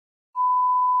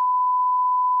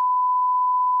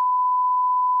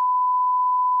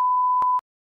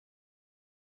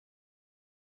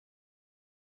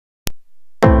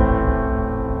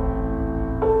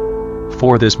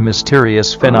for this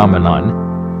mysterious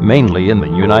phenomenon, mainly in the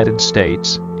United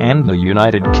States and the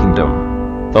United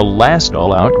Kingdom. The last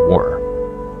all-out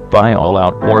war. By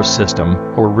all-out war system,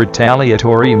 or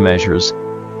retaliatory measures,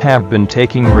 have been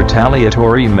taking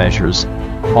retaliatory measures.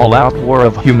 All-out war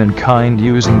of humankind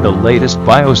using the latest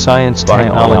bioscience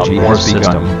technology has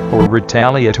begun, or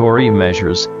retaliatory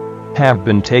measures, have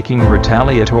been taking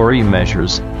retaliatory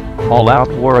measures. All-out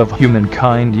war of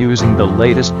humankind using the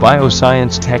latest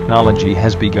bioscience technology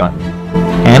has begun.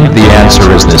 And the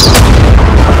answer is this.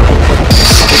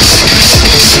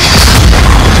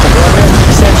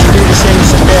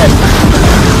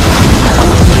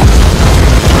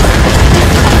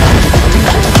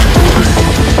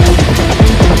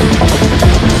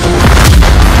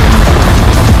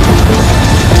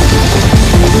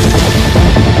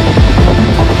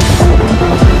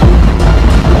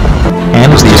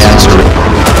 And the answer.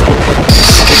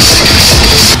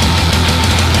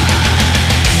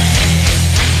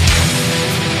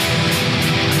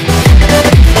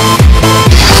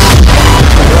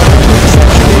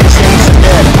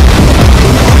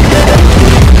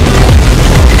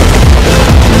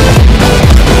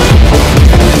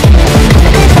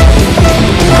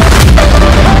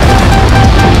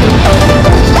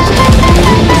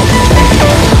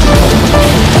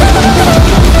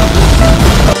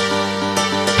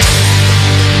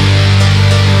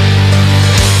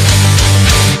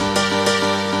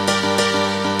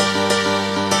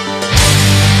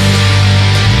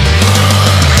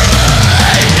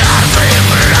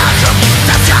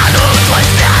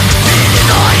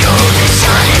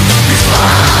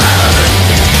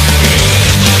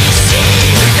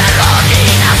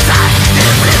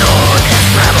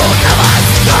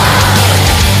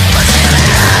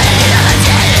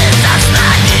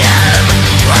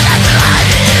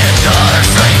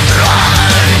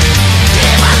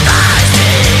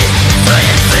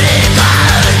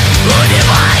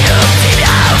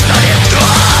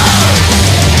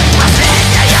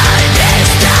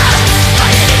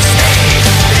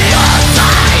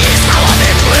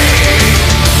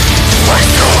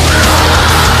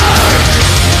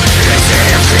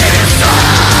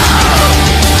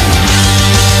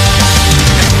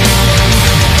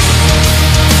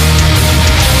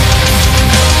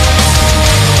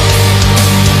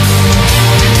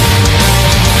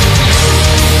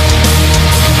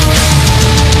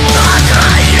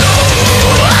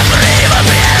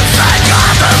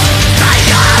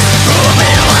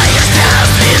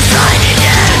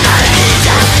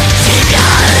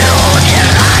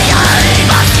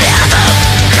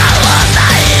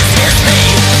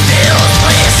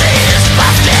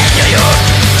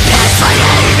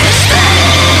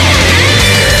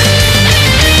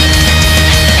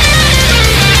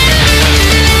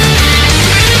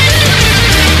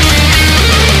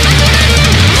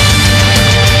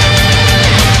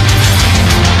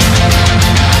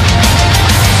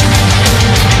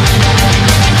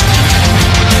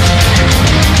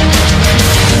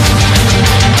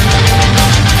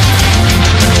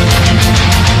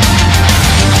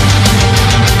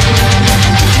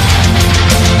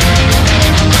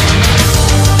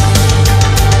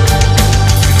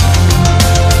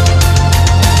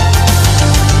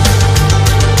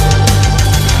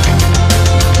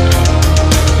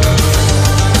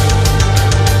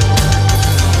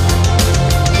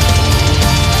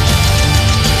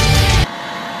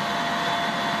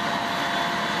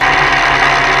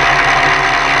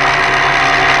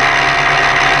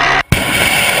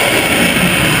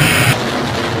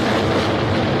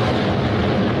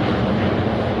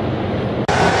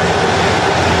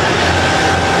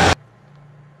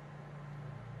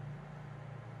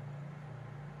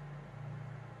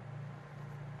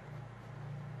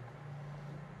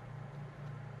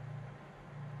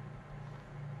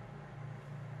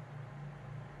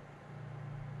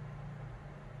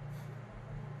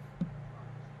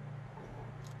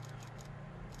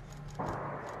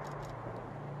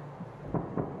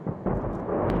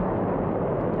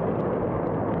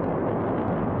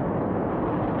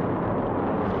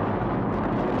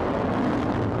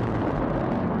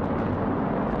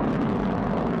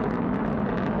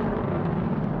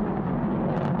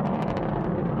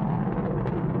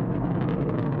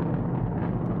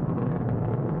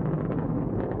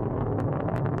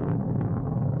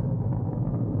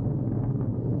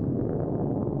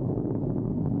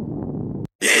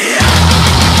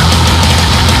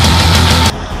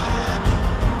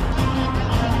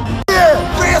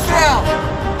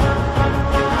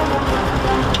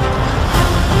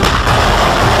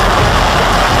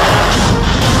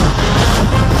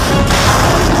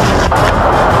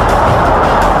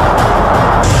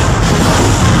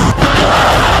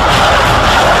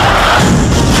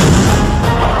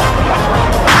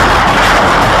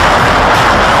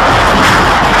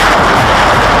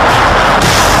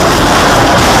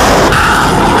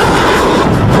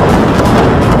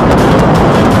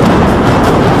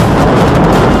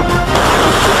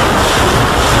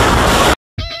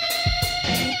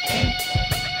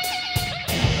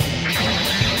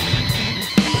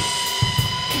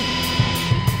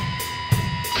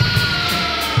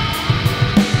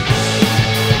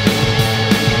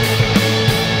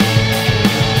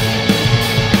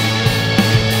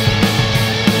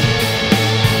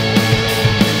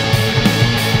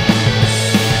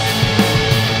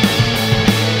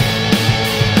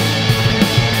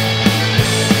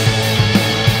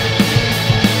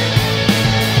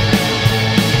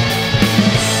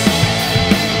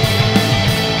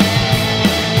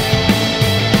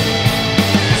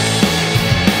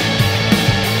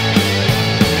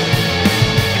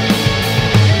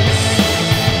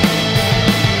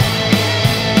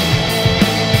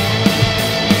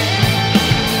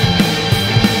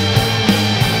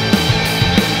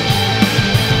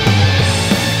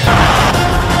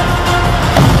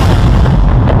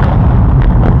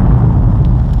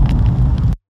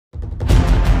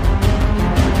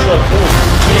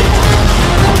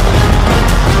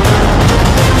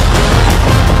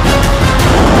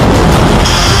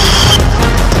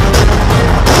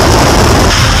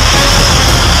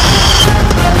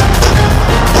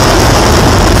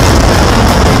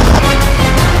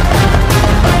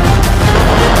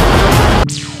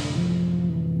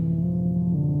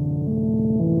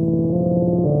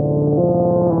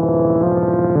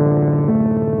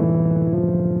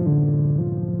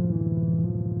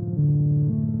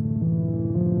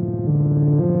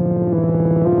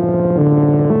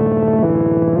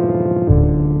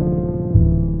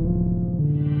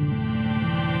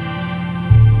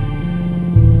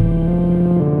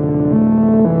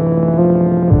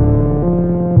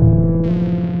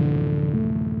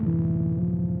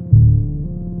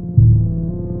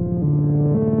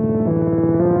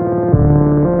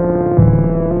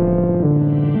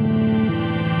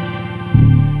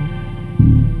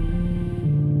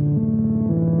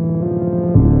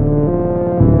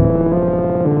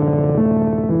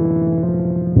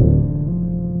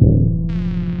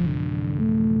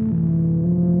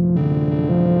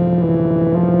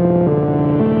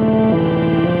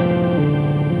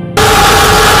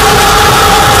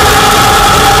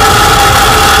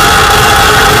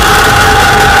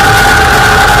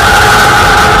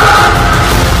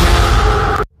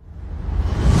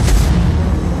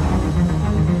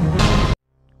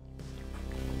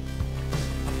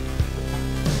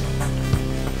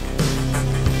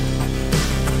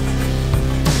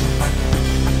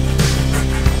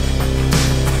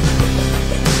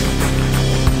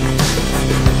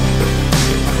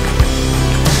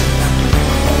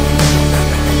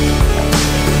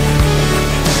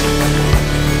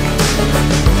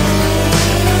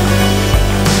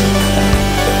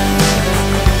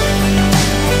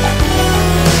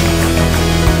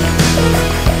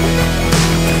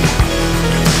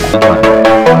 done?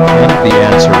 And the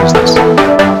answer is this.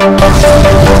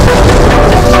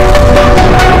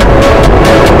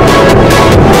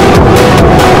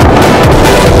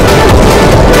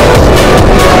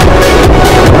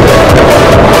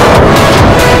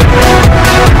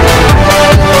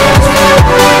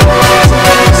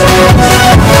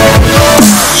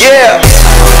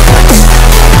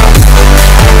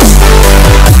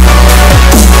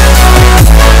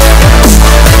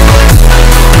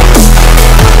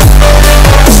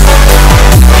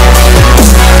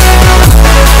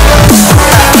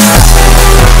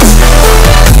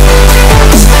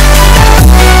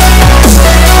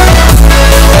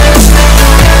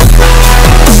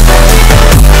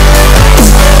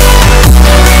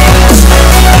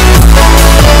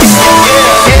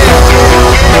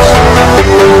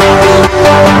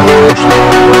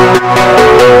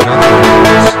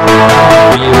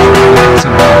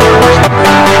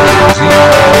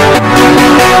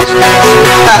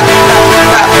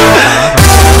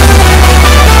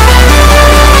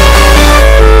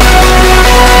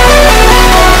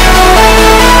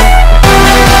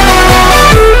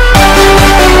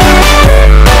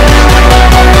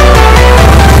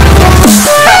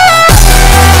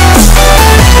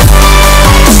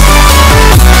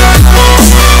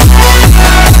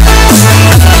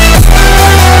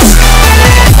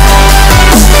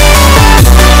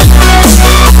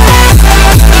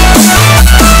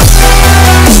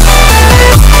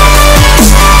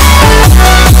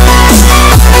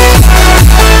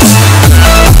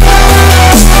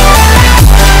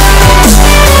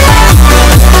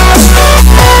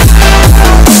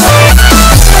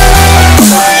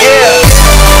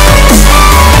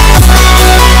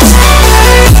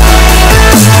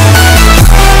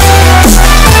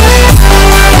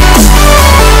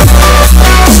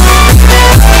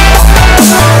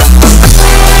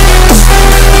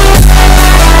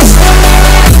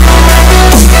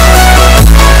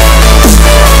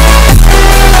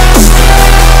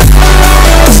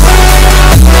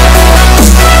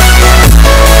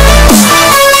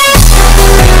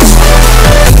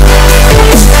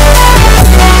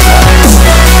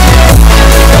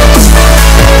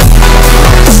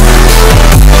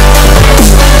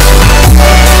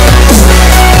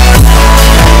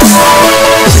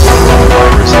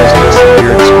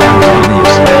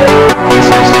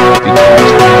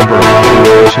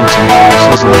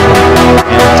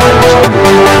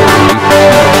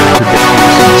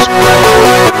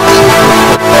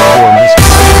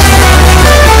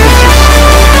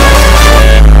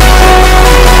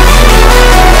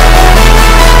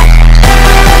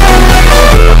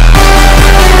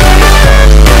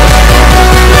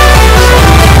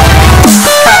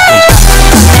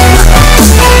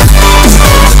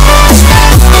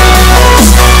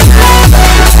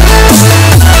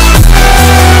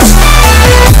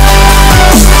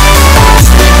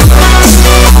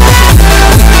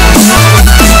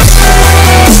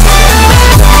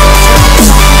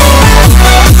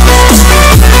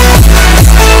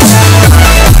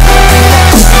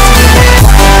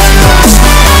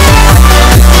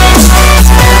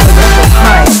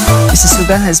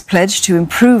 Suga has pledged to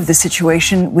improve the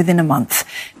situation within a month.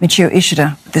 Michio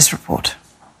Ishida with this report.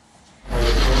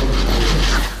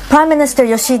 Prime Minister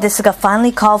Yoshihide Suga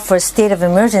finally called for a state of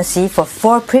emergency for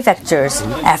 4 prefectures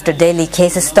after daily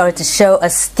cases started to show a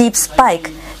steep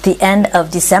spike the end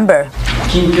of December.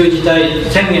 緊急事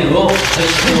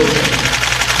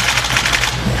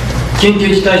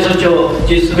態措置を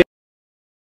実施す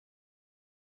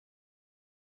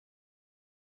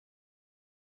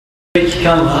べき期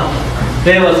間は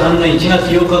令和3年1月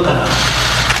8日から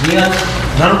2月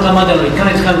7日までの1ヶ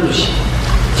月間とし、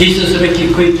実施すべ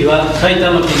き区域は埼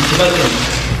玉県、千葉県、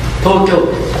東京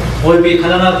および神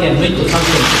奈川県の1都3県で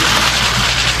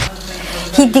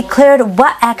す。 He declared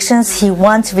what actions he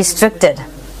wants restricted.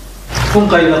 今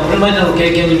回はこれまでの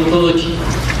経験に基づき、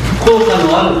効果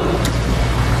のある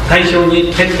対象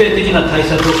に徹底的な対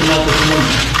策を行うととも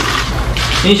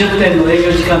に、飲食店の営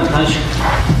業時間短縮、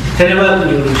テレワーク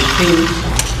による出勤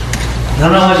7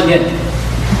割減、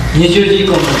20時以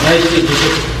降の外出自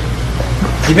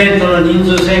粛、イベントの人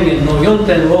数制限の4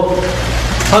点を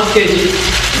パッケージ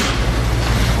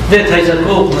で対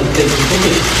策を行っていくこと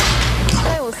で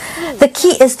す。 The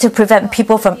key is to prevent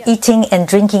people from eating and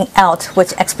drinking out,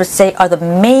 which experts say are the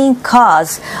main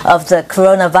cause of the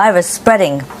coronavirus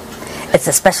spreading. It's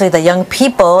especially the young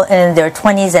people in their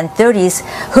 20s and 30s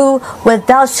who,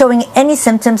 without showing any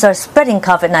symptoms, are spreading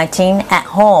COVID-19 at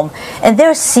home, and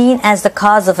they're seen as the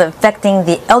cause of infecting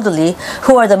the elderly,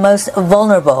 who are the most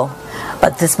vulnerable.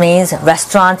 But this means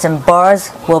restaurants and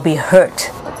bars will be hurt.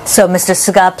 So Mr.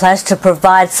 Suga pledged to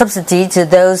provide subsidy to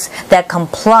those that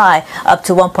comply up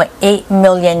to 1.8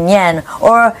 million yen,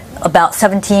 or about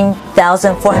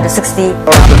 17,460.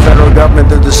 The federal government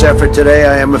did this effort today.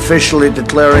 I am officially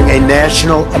declaring a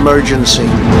national emergency.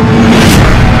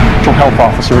 National Health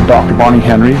Officer Dr. Bonnie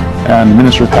Henry and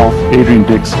Minister of Health Adrian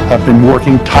Dix have been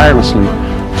working tirelessly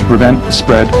to prevent the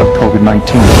spread of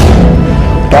COVID-19.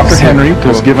 Dr. Henry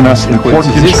has given us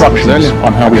important instructions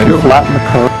on how we can flatten the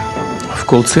curve. В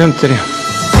колл-центре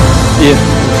и в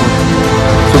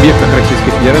субъектах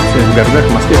Российской Федерации, в городах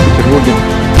Москве, Петербурге.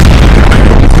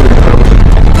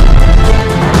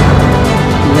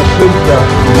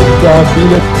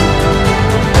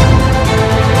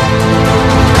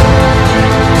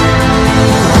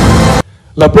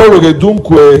 La proroga è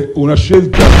dunque una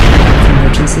scelta.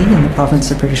 Emergency in the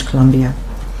province of British Columbia.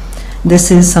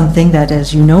 This is something that,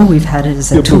 as you know, we've had it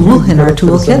as a tool in our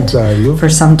toolkit for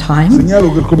some time, and I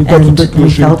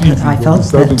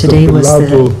felt that today was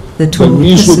the tool.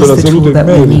 This is the tool that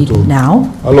we need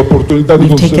now.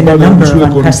 We've taken a number of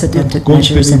unprecedented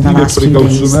measures in the last few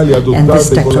days, and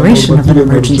this declaration of an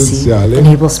emergency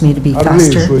enables me to be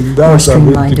faster, more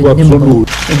streamlined and nimble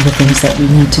in the things that we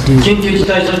need to do. 緊急事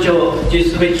態措置を実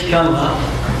施すべき期間は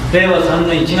令和3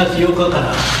年1月8日か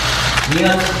ら2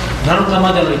月7日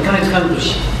までの1ヶ月間と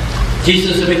し、実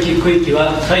施すべき区域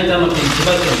は埼玉県、千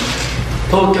葉県、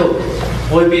東京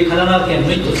および神奈川県の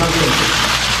1都3県で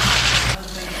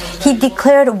す。He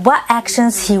declared what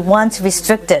actions he wants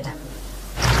restricted.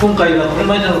 今回はこれ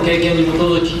までの経験に基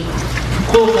づき、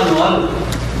効果のある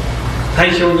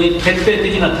対象に徹底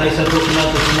的な対策を行うととも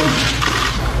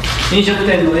に、飲食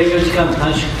店の営業時間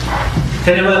短縮、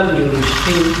テレワークによる出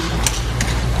勤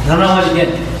7割減、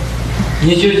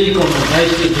20時以降の外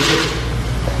出自粛、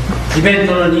イベン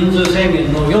トの人数制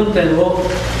限の4点を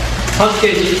パッケ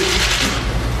ージ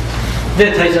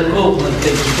で対策を行っていくこ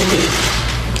とです。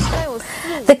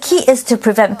The key is to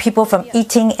prevent people from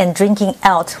eating and drinking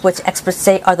out, which experts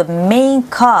say are the main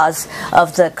cause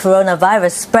of the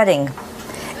coronavirus spreading.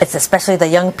 It's especially the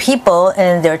young people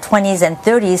in their 20s and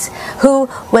 30s who,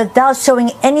 without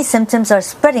showing any symptoms, are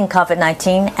spreading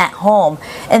COVID-19 at home.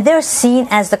 And they're seen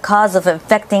as the cause of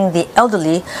infecting the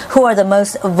elderly, who are the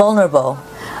most vulnerable.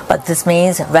 But this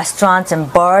means restaurants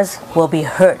and bars will be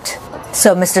hurt.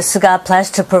 So Mr. Suga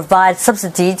pledged to provide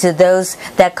subsidy to those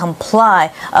that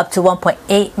comply up to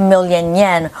 1.8 million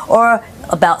yen, or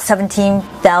about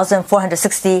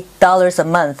 $17,460 a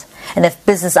month. And if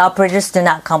business operators do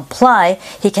not comply,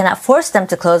 he cannot force them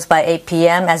to close by 8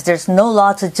 p.m. as there's no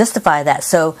law to justify that.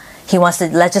 So he wants to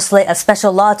legislate a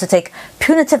special law to take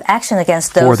punitive action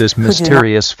against those for this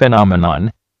mysterious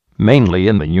phenomenon, mainly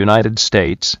in the United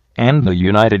States and the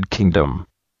United Kingdom.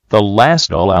 The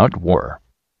last all-out war,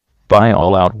 by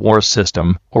all-out war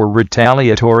system or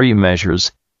retaliatory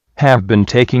measures, have been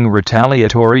taking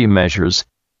retaliatory measures.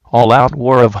 All-out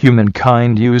war of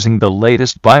humankind using the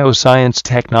latest bioscience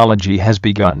technology has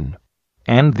begun.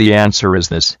 And the answer is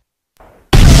this.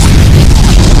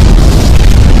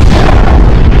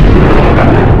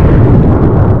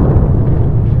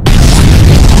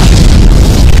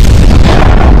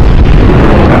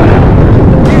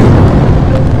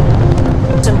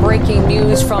 Some breaking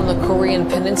news from the Korean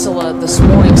Peninsula this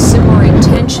morning. Simmering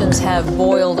tensions have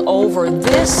boiled over.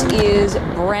 This is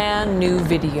brand new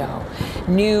video.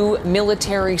 New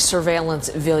military surveillance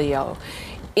video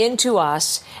into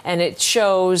us, and it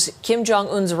shows Kim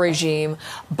Jong-un's regime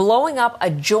blowing up a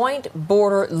joint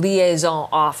border liaison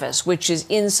office, which is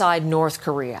inside North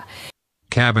Korea.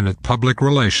 Cabinet Public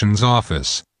Relations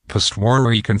Office, post-war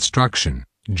reconstruction,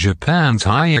 Japan's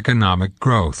high economic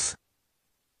growth.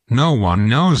 No one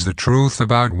knows the truth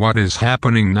about what is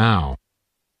happening now.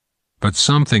 But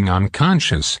something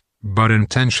unconscious, but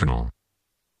intentional.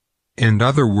 In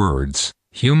other words,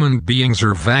 human beings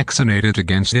are vaccinated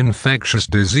against infectious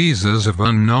diseases of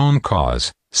unknown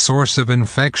cause, source of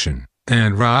infection,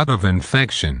 and route of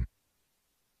infection.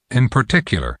 In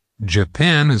particular,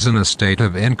 Japan is in a state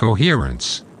of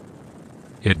incoherence.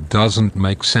 It doesn't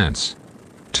make sense.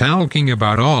 Talking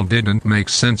about all didn't make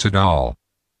sense at all.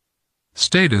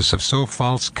 Status of so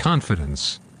false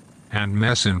confidence, and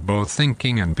mess in both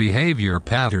thinking and behavior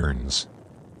patterns.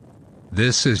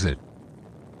 This is it.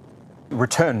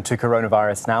 Return to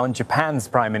coronavirus now, and Japan's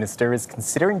Prime Minister is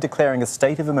considering declaring a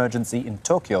state of emergency in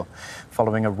Tokyo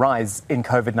following a rise in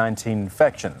COVID-19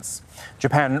 infections.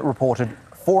 Japan reported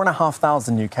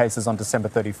 4,500 new cases on December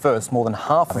 31st, more than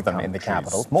half of them in the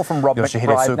capital. More from Rob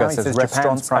McBride. Suga says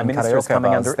restaurants, prime minister is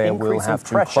coming under there will have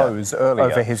to close earlier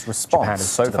over his response. Japan has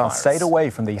so far stayed away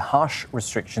from the harsh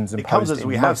restrictions imposed. It comes as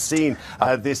we have seen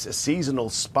this seasonal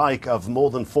spike of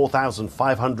more than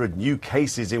 4,500 new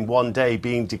cases in one day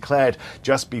being declared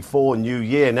just before New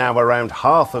Year. Now, around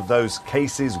half of those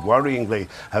cases, worryingly,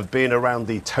 have been around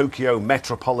the Tokyo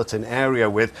metropolitan area,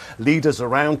 with leaders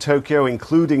around Tokyo,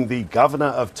 including the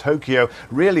governor of Tokyo,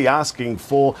 really asking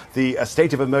for the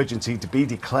state of emergency to be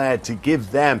declared to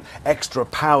give them extra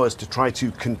powers to try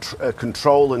to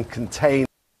control and contain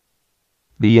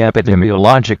the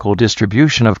epidemiological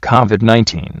distribution of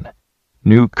COVID-19.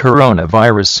 New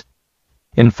coronavirus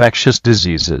infectious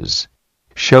diseases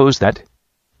shows that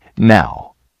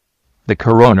now the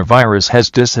coronavirus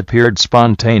has disappeared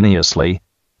spontaneously.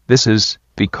 This is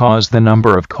because the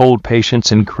number of cold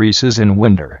patients increases in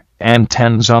winter and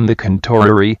tends on the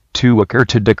contrary to occur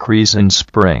to decrease in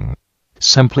spring.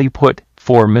 Simply put,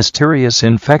 for mysterious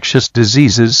infectious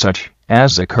diseases such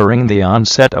as occurring the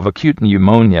onset of acute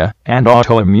pneumonia and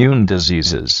autoimmune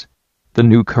diseases, the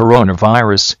new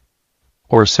coronavirus,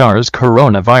 or SARS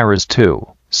coronavirus 2,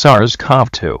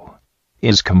 SARS-CoV-2,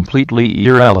 is completely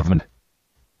irrelevant.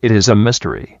 It is a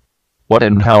mystery. What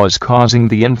and how is causing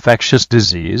the infectious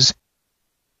disease?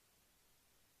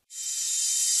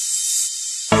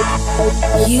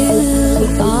 You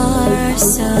are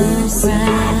so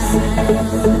proud.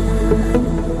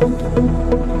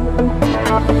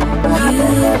 You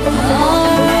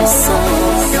are so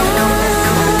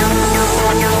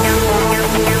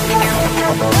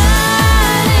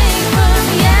Running from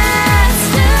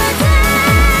yesterday.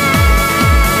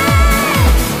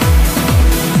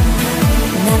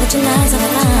 Now that your lies are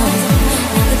found,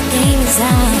 now that the game is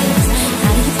out,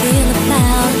 how do you feel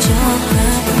about your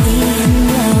cup being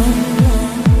low?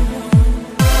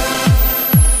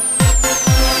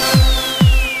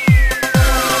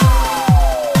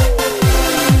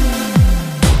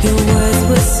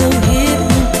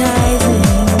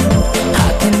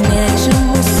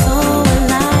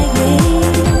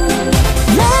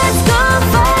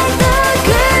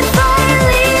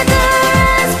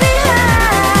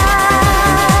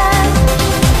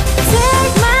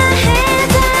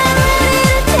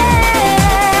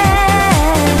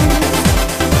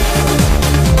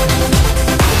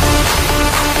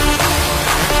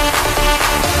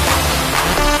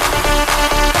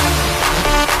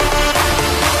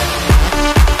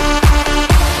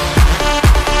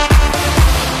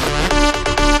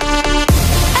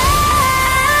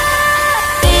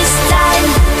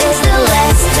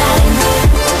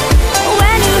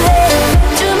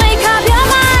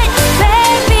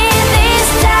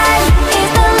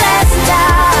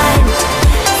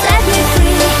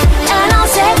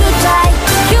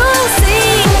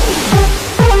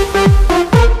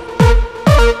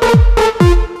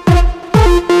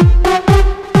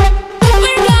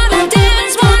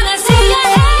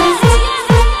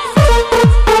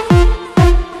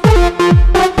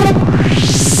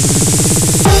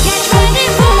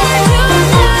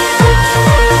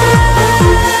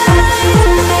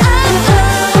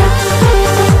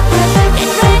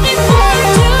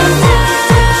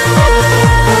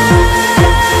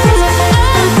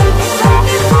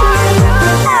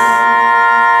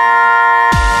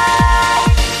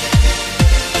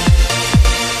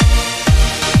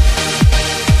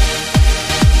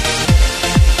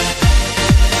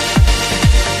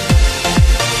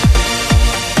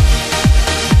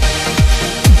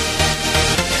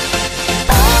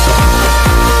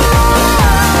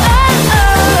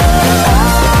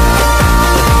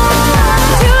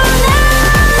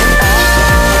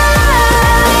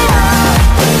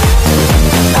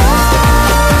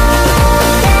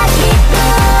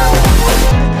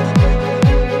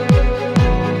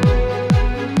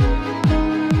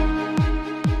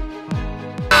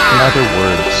 In other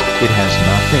words, it has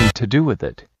nothing to do with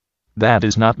it. That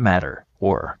is not matter,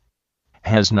 or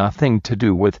has nothing to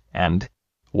do with, and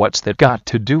what's that got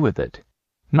to do with it?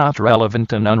 Not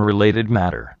relevant and unrelated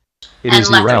matter. It is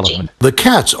irrelevant. The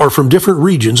cats are from different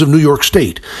regions of New York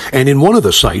State, and in one of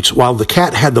the sites, while the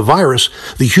cat had the virus,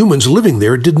 the humans living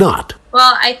there did not.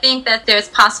 Well, I think that there's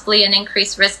possibly an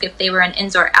increased risk if they were an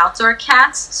indoor-outdoor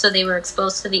cats, so they were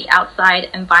exposed to the outside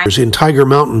environment. In Tiger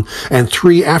Mountain, and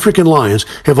 3 African lions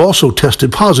have also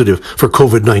tested positive for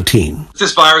COVID-19.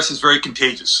 This virus is very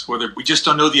contagious, whether we just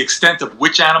don't know the extent of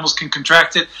which animals can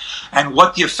contract it and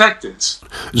what the effect is.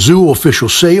 Zoo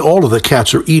officials say all of the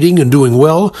cats are eating and doing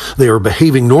well, they are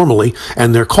behaving normally,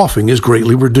 and their coughing is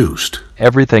greatly reduced.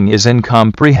 Everything is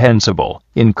incomprehensible,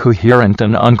 incoherent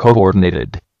and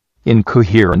uncoordinated.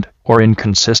 Incoherent, or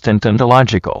inconsistent and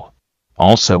illogical.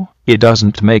 Also, it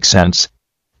doesn't make sense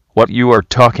what you are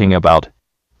talking about,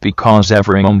 because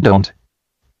everyone don't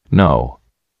know.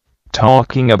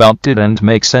 Talking about didn't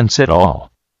make sense at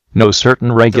all. No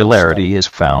certain regularity is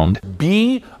found.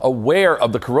 Be aware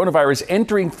of the coronavirus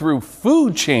entering through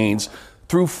food chains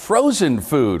through frozen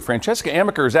food. Francesca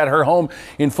Amaker is at her home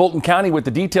in Fulton County with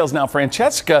the details now.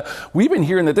 Francesca, we've been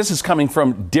hearing that this is coming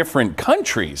from different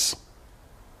countries.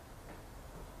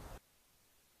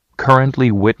 Currently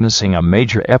witnessing a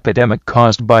major epidemic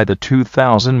caused by the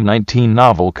 2019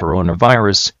 novel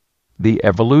coronavirus, the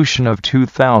evolution of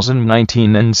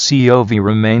 2019 nCoV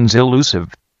remains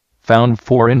elusive. Found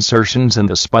 4 insertions in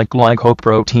the spike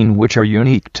glycoprotein which are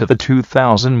unique to the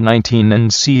 2019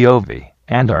 nCoV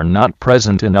and are not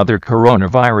present in other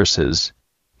coronaviruses.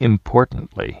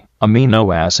 Importantly,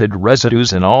 amino acid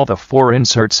residues in all the 4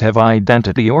 inserts have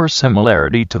identity or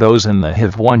similarity to those in the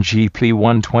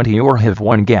HIV-1 or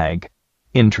HIV-1 GAG.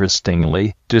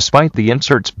 Interestingly, despite the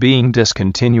inserts being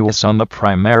discontinuous on the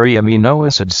primary amino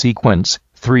acid sequence,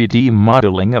 3D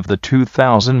modeling of the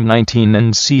 2019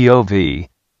 nCoV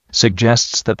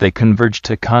suggests that they converge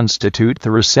to constitute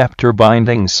the receptor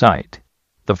binding site.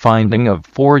 The finding of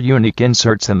 4 unique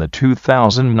inserts in the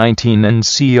 2019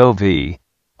 nCoV,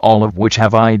 all of which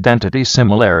have identity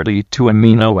similarity to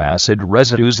amino acid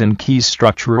residues in key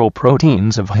structural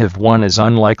proteins of HIV-1 is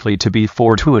unlikely to be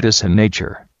fortuitous in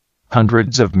nature.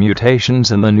 Hundreds of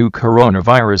mutations in the new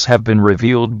coronavirus have been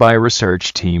revealed by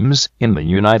research teams in the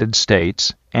United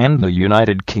States and the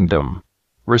United Kingdom.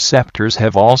 Receptors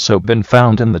have also been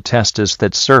found in the testes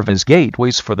that serve as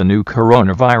gateways for the new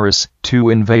coronavirus to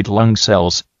invade lung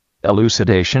cells.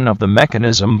 Elucidation of the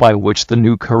mechanism by which the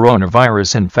new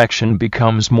coronavirus infection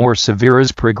becomes more severe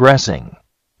is progressing.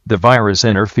 The virus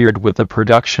interfered with the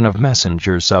production of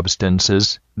messenger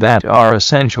substances that are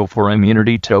essential for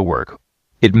immunity to work.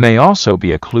 It may also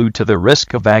be a clue to the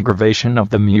risk of aggravation of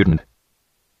the mutant.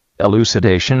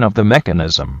 Elucidation of the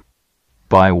mechanism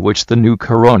by which the new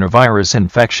coronavirus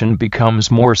infection becomes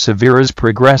more severe is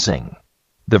progressing.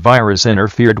 The virus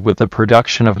interfered with the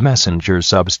production of messenger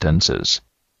substances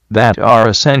that are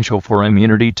essential for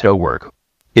immunity to work.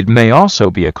 It may also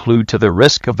be a clue to the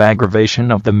risk of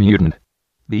aggravation of the mutant.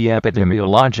 The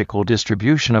epidemiological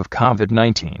distribution of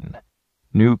COVID-19,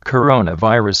 new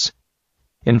coronavirus,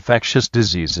 infectious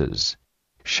diseases,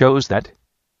 shows that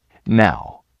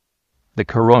now the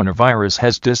coronavirus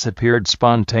has disappeared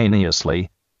spontaneously.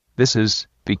 This is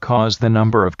because the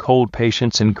number of cold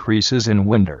patients increases in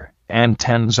winter and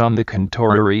tends on the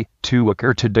contrary to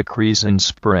occur to decrease in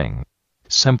spring.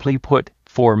 Simply put,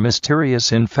 for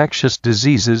mysterious infectious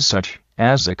diseases such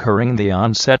as occurring the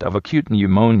onset of acute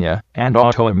pneumonia and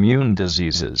autoimmune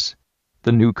diseases,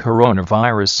 the new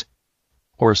coronavirus,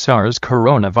 or SARS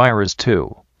coronavirus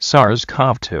 2,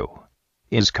 SARS-CoV-2,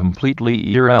 is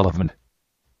completely irrelevant.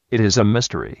 It is a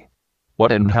mystery.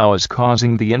 What and how is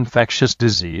causing the infectious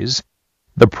disease?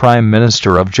 The Prime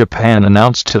Minister of Japan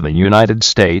announced to the United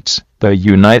States, the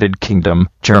United Kingdom,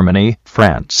 Germany,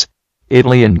 France,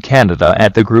 Italy and Canada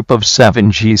at the Group of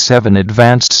 7 G7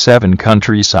 Advanced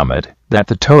 7-Country Summit that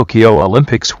the Tokyo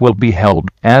Olympics will be held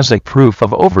as a proof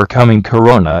of overcoming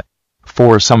corona.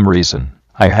 For some reason,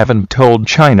 I haven't told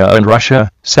China and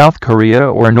Russia, South Korea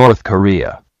or North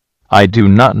Korea. I do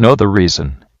not know the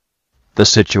reason. The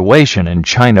situation in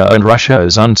China and Russia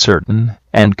is uncertain,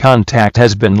 and contact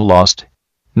has been lost.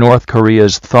 North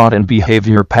Korea's thought and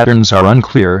behavior patterns are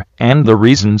unclear, and the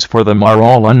reasons for them are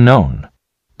all unknown.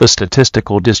 The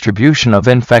statistical distribution of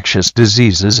infectious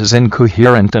diseases is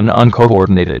incoherent and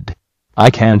uncoordinated. I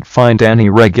can't find any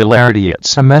regularity at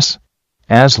some mess.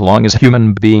 As long as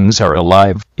human beings are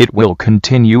alive, it will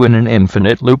continue in an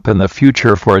infinite loop in the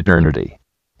future for eternity.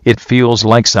 It feels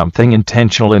like something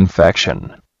intentional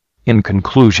infection. In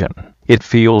conclusion, it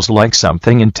feels like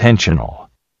something intentional.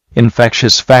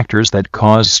 Infectious factors that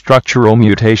cause structural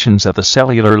mutations at the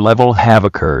cellular level have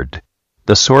occurred.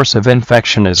 The source of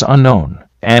infection is unknown,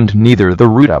 and neither the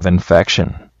root of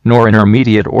infection nor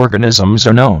intermediate organisms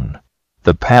are known.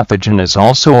 The pathogen is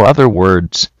also other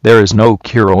words, there is no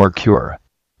cure or cure.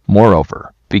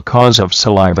 Moreover, because of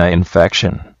saliva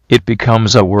infection, it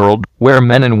becomes a world where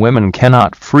men and women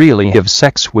cannot freely have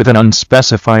sex with an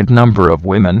unspecified number of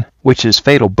women, which is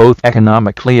fatal both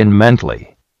economically and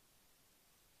mentally.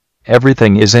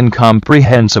 Everything is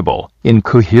incomprehensible,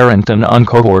 incoherent and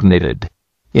uncoordinated.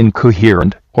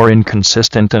 Incoherent, or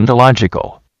inconsistent and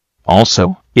illogical.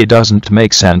 Also, it doesn't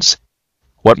make sense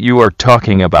what you are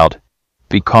talking about,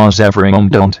 because everyone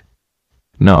don't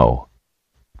know.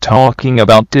 Talking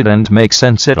about didn't make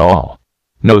sense at all.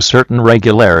 No certain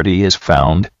regularity is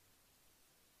found.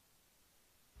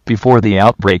 before the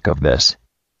outbreak of this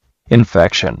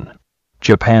infection.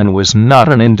 Japan was not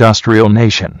an industrial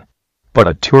nation, but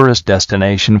a tourist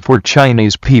destination for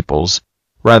Chinese peoples.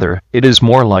 Rather, it is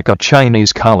more like a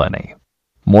Chinese colony.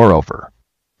 Moreover,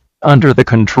 under the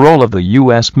control of the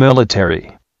U.S.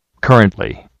 military,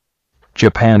 currently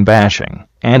Japan bashing,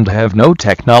 and have no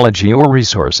technology or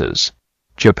resources.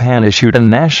 Japan issued a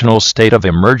national state of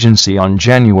emergency on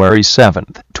January 7,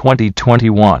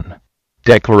 2021.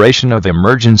 Declaration of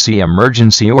emergency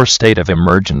or state of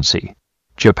emergency.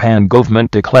 Japan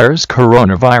government declares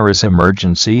coronavirus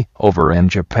emergency over in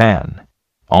Japan.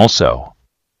 Also,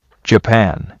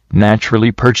 Japan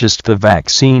naturally purchased the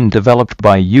vaccine developed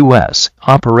by U.S.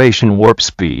 Operation Warp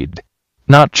Speed,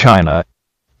 not China,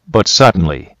 but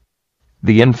suddenly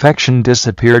the infection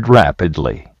disappeared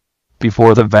rapidly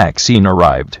before the vaccine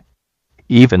arrived.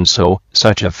 Even so,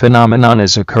 such a phenomenon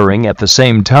is occurring at the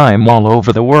same time all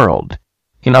over the world.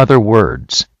 In other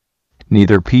words,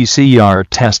 neither PCR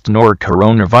test nor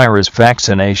coronavirus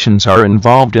vaccinations are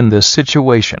involved in this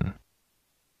situation.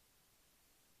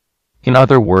 In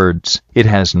other words, it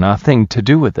has nothing to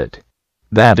do with it.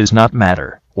 That is not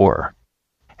matter, or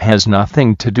has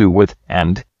nothing to do with,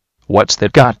 and what's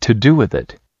that got to do with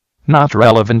it? Not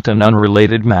relevant and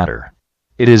unrelated matter.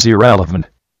 It is irrelevant.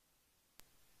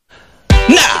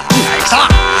 Now,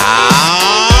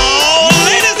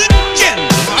 ladies and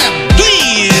gentlemen,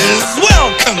 please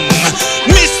welcome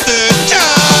Mr.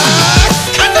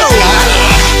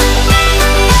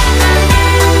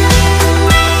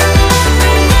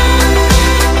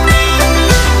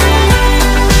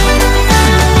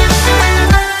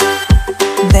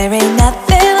 There ain't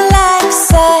nothing like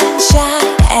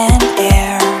sunshine and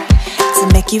air to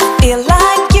make you feel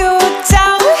like you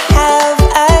don't have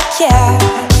a care.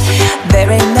 There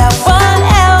ain't no one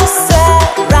else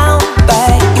around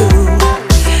but you.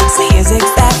 So here's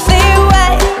exactly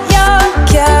what you're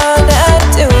gonna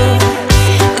do.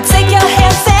 Take your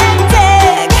hands and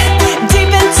dig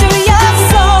deep into your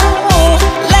soul.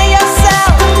 Let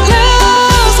yourself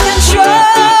lose control.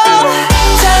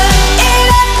 Turn it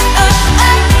up,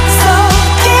 so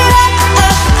get up.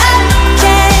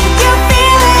 Can you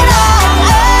feel it all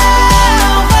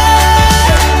over?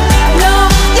 No,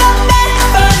 you're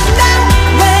never not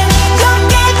when you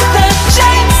get the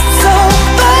chance. So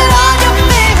put on your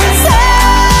favorite song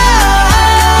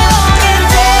and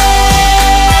dance.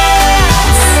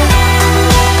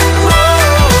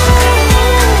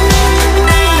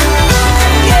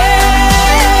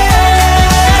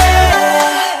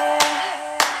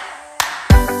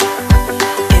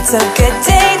 It's a good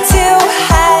day to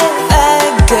have a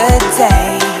good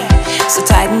day. So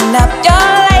tighten up your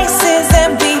laces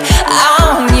and be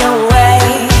on your way.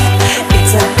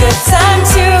 It's a good time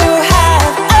to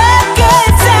have a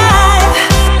good time.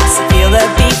 So feel the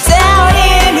beat down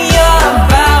in your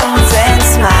bones and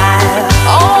smile.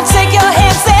 Oh, take your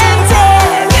hands and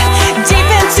dig deep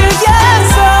into your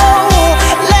soul.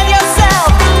 Let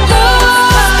yourself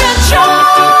lose control.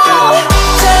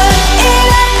 Turn it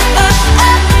up,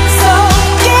 so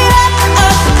get up.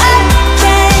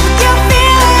 Can you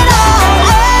feel it all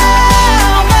over?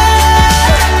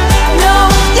 No,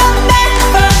 you're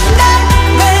never not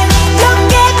when you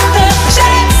get the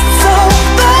chance. So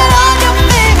put on your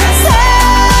favorite song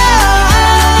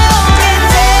and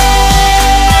dance.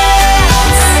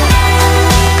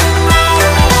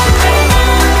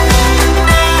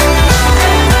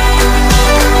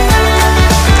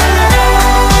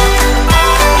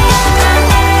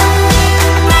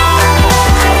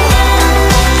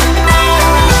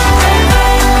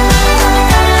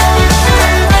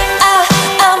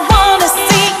 I wanna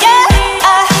see ya.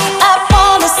 I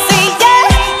wanna see ya.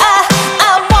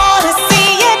 I wanna see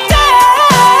you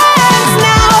dance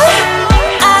now.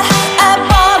 I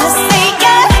wanna see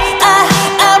ya.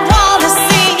 I wanna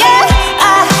see ya.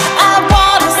 I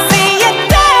wanna see you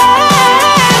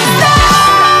dance now.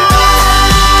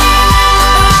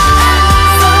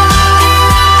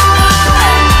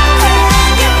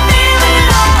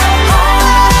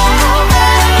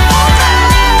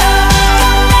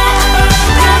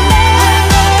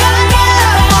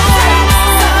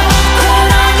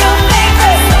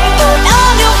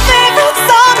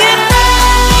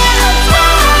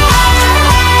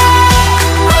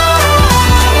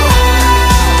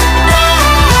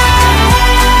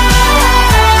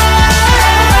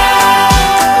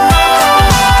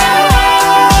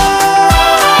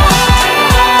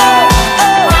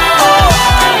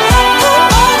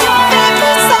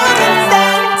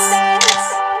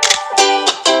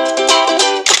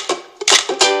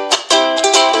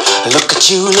 Look at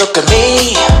you, look at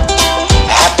me,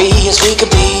 happy as we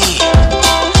could be.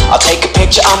 I'll take a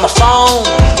picture on my phone,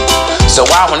 so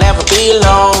I will never be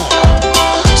alone.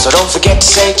 So don't forget to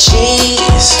say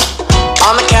cheese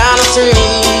on the count of 3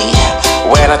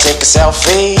 when I take a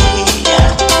selfie.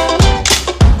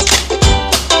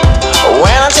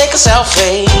 When I take a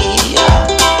selfie,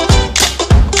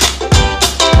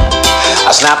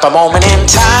 I snap a moment in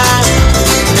time,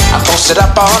 I post it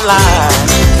up online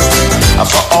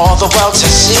for all the world to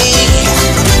see,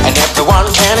 and everyone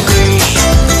can agree.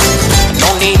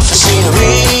 No need for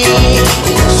scenery,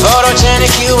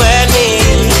 photogenic you and me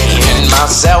in my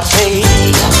selfie.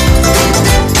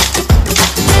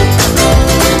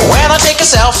 When I take a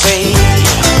selfie,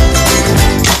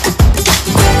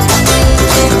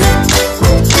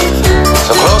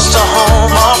 so close to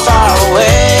home or far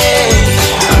away,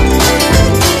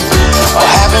 or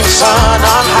having fun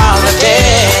on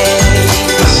holidays,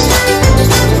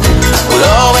 we'll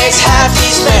always have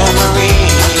these memories.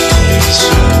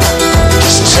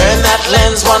 Just turn that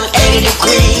lens 180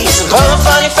 degrees and pull a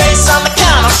funny face on the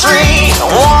count of 3.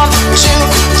 1, 2,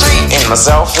 3 in my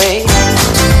selfie.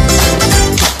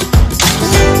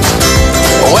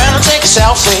 When I take a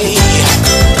selfie,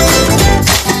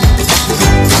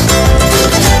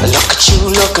 look at you,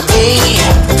 look at me,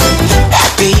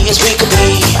 happy as we could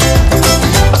be.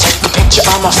 I'll take a picture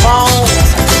on my phone,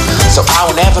 so I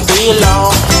will never be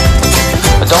alone.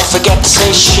 But don't forget to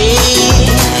say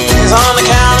she's on the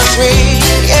count of 3.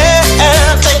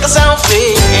 Yeah, take a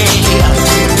selfie.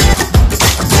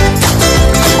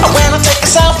 When I take a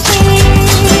selfie,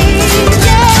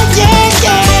 yeah, yeah,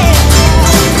 yeah.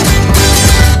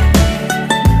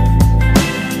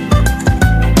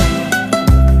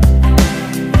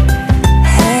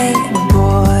 Hey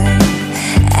boy,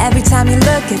 every time you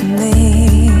look at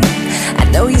me, I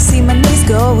know you see my knees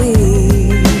go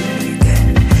weak,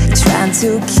 trying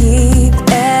to keep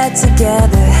it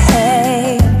together.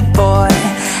 Hey boy,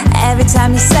 every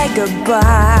time you say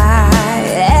goodbye,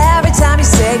 every time you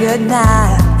say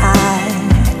goodnight,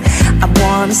 I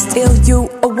wanna steal you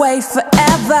away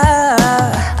forever.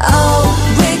 Oh,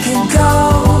 we can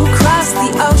go across the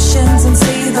oceans and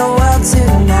see the world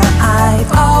tonight.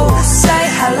 Oh, say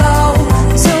hello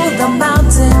to the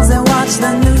mountains and watch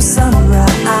the new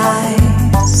sunrise.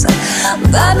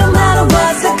 But no matter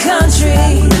what the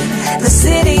country, the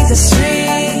city, the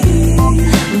street,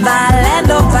 by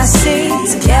land or by sea,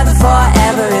 together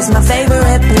forever is my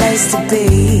favorite place to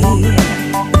be.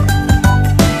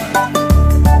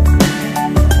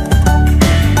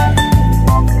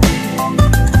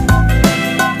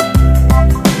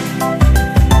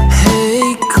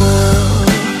 Hey girl,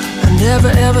 I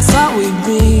never ever thought we'd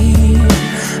be,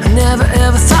 I never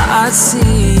ever thought I'd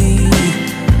see.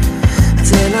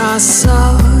 Then I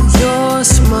saw your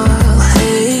smile.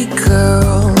 Hey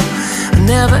girl, I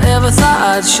never ever thought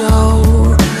I'd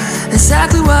show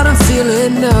exactly what I'm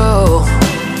feeling, no,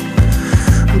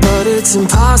 but it's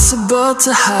impossible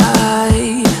to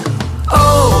hide.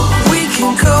 Oh, we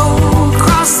can go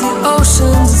across the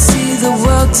oceans and see the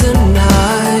world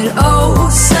tonight. Oh,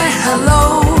 say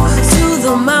hello to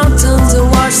the mountains and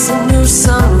watch the new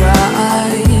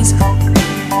sunrise.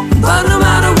 But no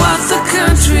matter what the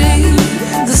country,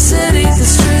 the city, the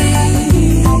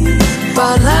street,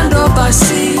 by land or by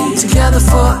sea, together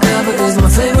forever is my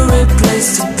favorite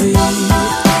place to be.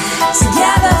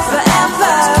 Together forever.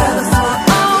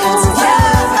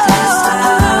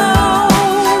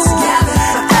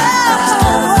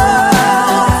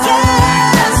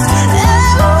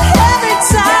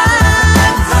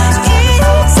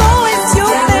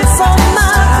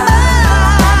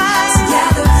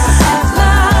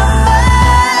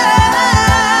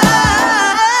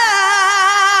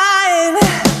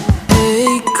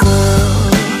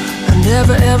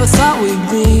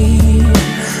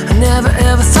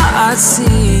 I'd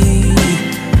see.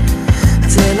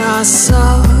 Then I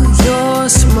saw your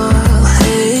smile.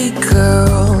 Hey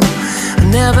girl, I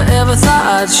never ever thought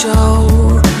I'd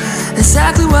show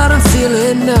exactly what I'm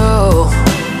feeling, no,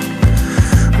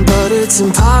 but it's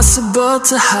impossible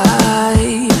to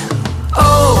hide.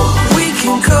 Oh, we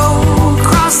can go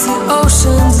across the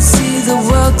oceans and see the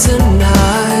world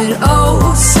tonight.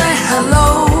 Oh, say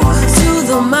hello to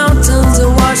the mountains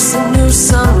and watch the new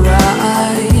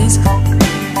sunrise.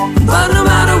 But no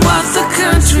matter what the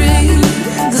country,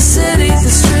 the city, the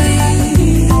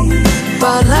street,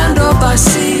 by land or by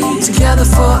sea, together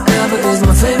forever is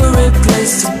my favorite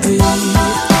place to be.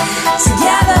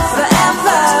 Together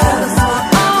forever.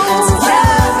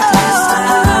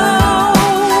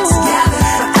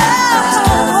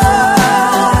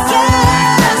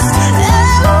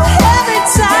 Every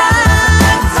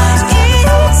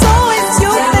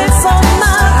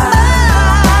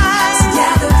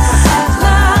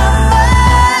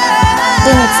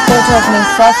has been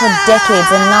set for decades,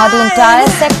 and now the entire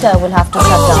sector will have to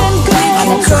shut down. Our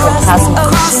next report has more.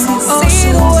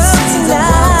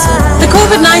 The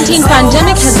COVID-19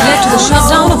 pandemic has led to the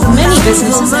shutdown of many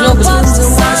businesses globally.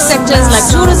 Sectors like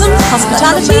tourism,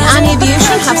 hospitality and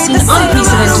aviation have seen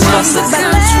unprecedented losses.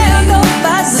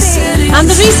 And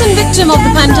the recent victim of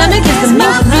the pandemic is the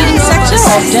mink breeding sector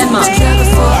of Denmark.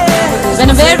 When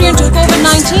a variant of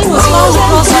COVID-19 was found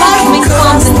across large mink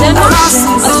farms in Denmark,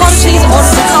 authorities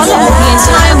ordered the culling of the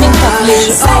entire mink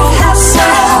population.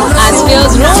 As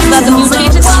fears rose that the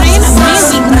mutated strain may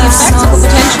weaken the effects of a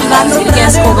potential vaccine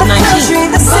against COVID-19.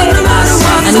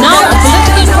 And now a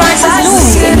political crisis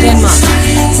looms in Denmark.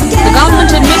 The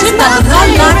government admitted that the cull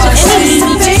lacked any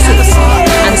legal basis,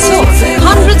 and so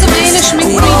hundreds of Danish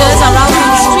mink breeders are out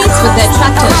on the streets with their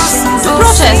tractors to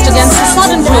protest against the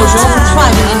sudden closure of a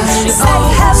thriving industry.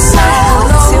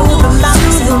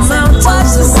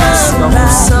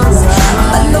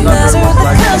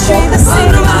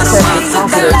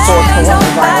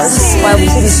 While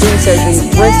CDC says the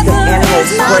risk of animals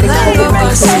spreading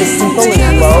COVID-19 to people is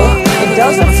low, it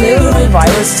does appear that the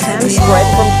virus can spread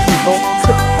from people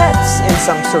to pets in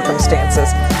some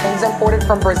circumstances. Things imported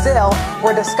from Brazil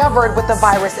were discovered with the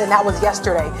virus, and that was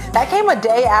yesterday. That came a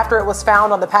day after it was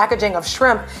found on the packaging of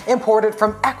shrimp imported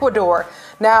from Ecuador.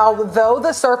 Now, though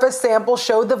the surface sample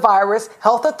showed the virus,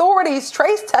 health authorities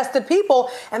trace tested people,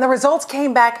 and the results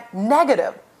came back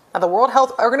negative. Now, the World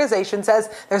Health Organization says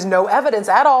there's no evidence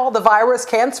at all the virus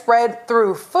can spread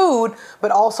through food,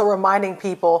 but also reminding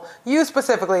people, you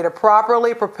specifically, to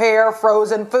properly prepare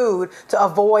frozen food to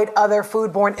avoid other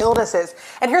foodborne illnesses.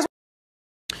 And here's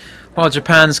while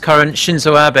Japan's current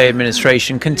Shinzo Abe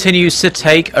administration continues to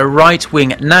take a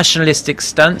right-wing nationalistic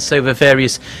stance over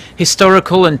various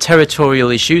historical and territorial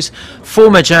issues,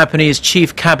 former Japanese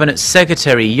Chief Cabinet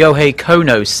Secretary Yohei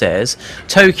Kono says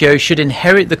Tokyo should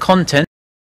inherit the content.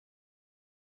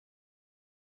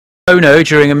 Kono,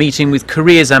 during a meeting with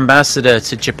Korea's ambassador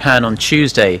to Japan on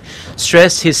Tuesday,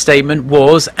 stressed his statement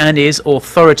was and is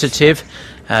authoritative,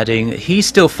 adding he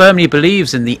still firmly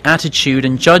believes in the attitude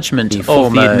and judgment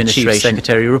of the administration. Chief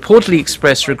Secretary reportedly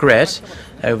expressed regret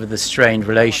over the strained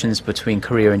relations between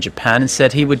Korea and Japan and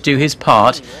said he would do his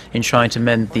part in trying to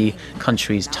mend the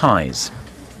country's ties.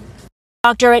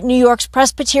 Doctor at New York's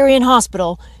Presbyterian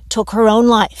Hospital took her own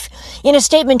life. In a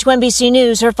statement to NBC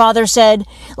News, her father said,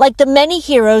 like the many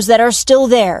heroes that are still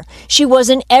there, she was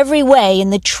in every way in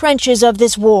the trenches of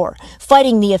this war,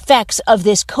 fighting the effects of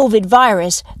this COVID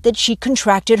virus that she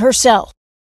contracted herself.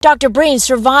 Dr. Breen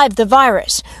survived the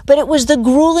virus, but it was the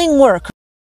grueling work.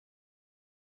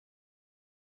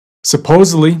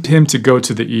 Supposedly, him to go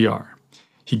to the ER.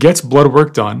 He gets blood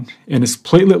work done, and his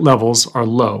platelet levels are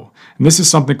low, and this is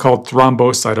something called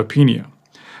thrombocytopenia.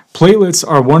 Platelets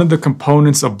are one of the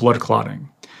components of blood clotting.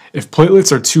 If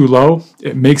platelets are too low,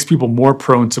 it makes people more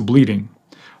prone to bleeding.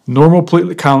 Normal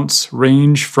platelet counts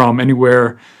range from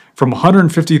anywhere from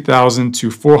 150,000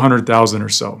 to 400,000 or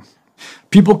so.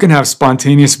 People can have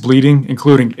spontaneous bleeding,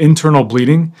 including internal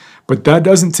bleeding, but that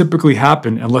doesn't typically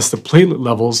happen unless the platelet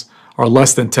levels are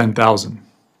less than 10,000.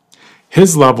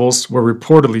 His levels were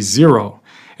reportedly 0,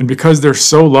 and because they're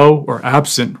so low or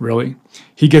absent, really,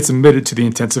 he gets admitted to the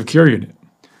intensive care unit.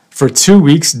 For 2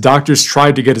 weeks, doctors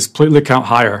tried to get his platelet count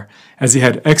higher, as he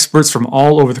had experts from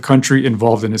all over the country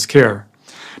involved in his care.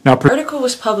 Now, an article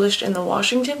was published in the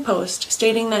Washington Post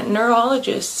stating that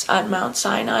neurologists at Mount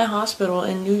Sinai Hospital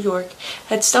in New York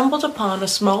had stumbled upon a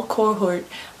small cohort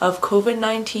of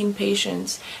COVID-19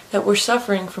 patients that were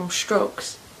suffering from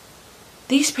strokes.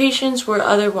 These patients were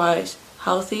otherwise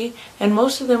healthy, and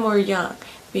most of them were young,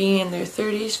 being in their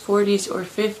 30s, 40s, or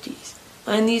 50s.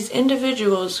 And these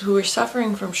individuals who were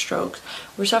suffering from strokes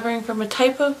were suffering from a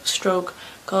type of stroke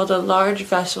called a large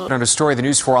vessel. On a story, the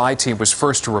News 4 I team was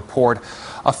first to report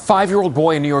a 5-year-old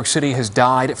boy in New York City has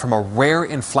died from a rare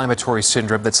inflammatory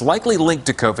syndrome that's likely linked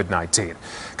to COVID-19.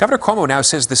 Governor Cuomo now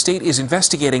says the state is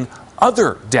investigating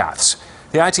other deaths.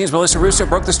 The I team's Melissa Russo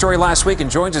broke the story last week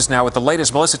and joins us now with the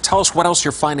latest. Melissa, tell us what else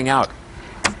you're finding out.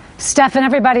 Stephen,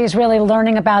 everybody is really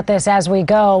learning about this as we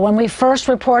go. When we first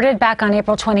reported back on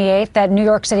April 28th that New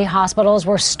York City hospitals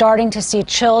were starting to see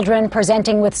children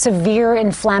presenting with severe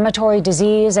inflammatory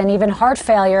disease and even heart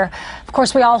failure, of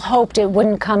course, we all hoped it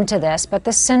wouldn't come to this. But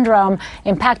this syndrome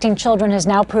impacting children has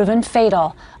now proven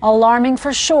fatal. Alarming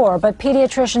for sure, but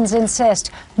pediatricians insist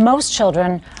most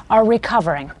children are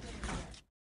recovering.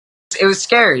 It was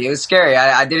scary. It was scary.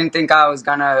 I didn't think I was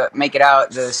going to make it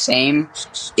out the same,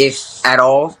 if at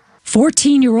all.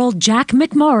 14-year-old Jack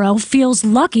McMorrow feels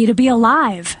lucky to be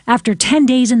alive after 10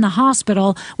 days in the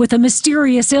hospital with a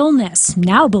mysterious illness,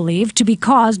 now believed to be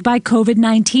caused by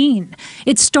COVID-19.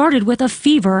 It started with a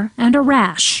fever and a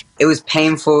rash. It was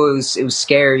painful, it was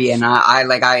scary, and I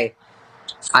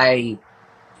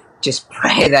just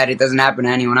pray that it doesn't happen to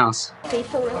anyone else.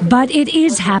 But it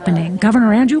is happening.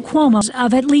 Governor Andrew Cuomo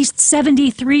of at least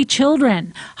 73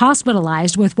 children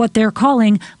hospitalized with what they're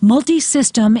calling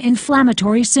multi-system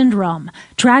inflammatory syndrome.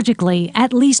 Tragically,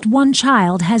 at least one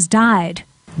child has died.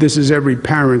 This is every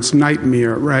parent's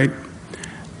nightmare, right?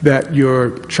 That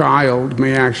your child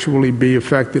may actually be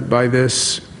affected by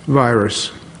this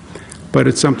virus. But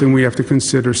it's something we have to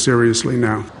consider seriously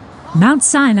now. Mount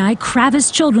Sinai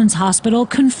Kravis Children's Hospital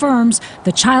confirms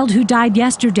the child who died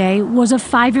yesterday was a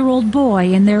 5-year-old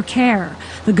boy in their care.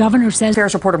 The governor says...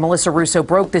 Affairs reporter Melissa Russo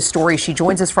broke this story. She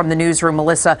joins us from the newsroom.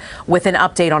 Melissa, with an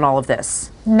update on all of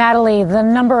this. Natalie, the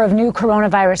number of new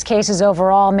coronavirus cases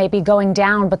overall may be going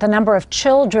down, but the number of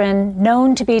children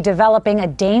known to be developing a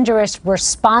dangerous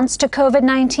response to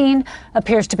COVID-19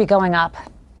 appears to be going up.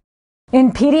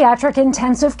 In pediatric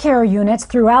intensive care units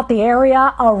throughout the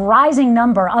area, a rising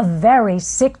number of very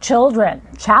sick children,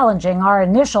 challenging our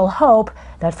initial hope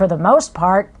that for the most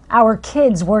part, our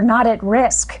kids were not at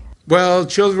risk. Well,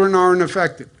 children aren't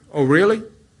affected. Oh, really?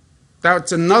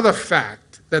 That's another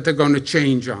fact that they're going to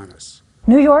change on us.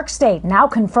 New York State now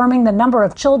confirming the number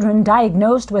of children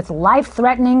diagnosed with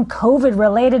life-threatening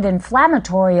COVID-related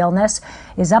inflammatory illness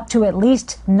is up to at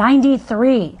least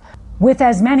 93. With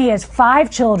as many as 5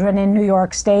 children in New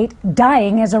York State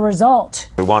dying as a result.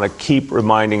 We want to keep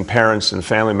reminding parents and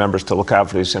family members to look out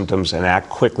for these symptoms and act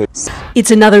quickly. It's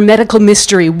another medical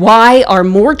mystery. Why are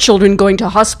more children going to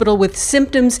hospital with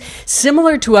symptoms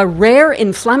similar to a rare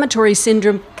inflammatory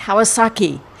syndrome,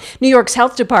 Kawasaki? New York's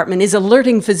health department is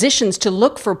alerting physicians to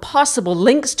look for possible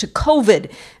links to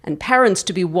COVID and parents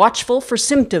to be watchful for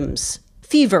symptoms.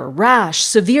 Fever, rash,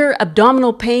 severe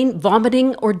abdominal pain,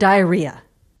 vomiting, or diarrhea.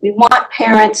 We want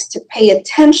parents to pay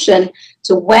attention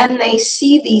to when they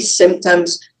see these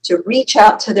symptoms to reach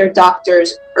out to their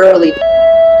doctors early.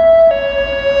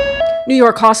 New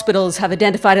York hospitals have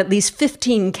identified at least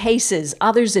 15 cases,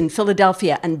 others in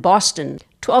Philadelphia and Boston.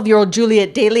 12-year-old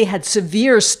Juliet Daly had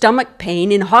severe stomach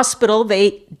pain. In hospital,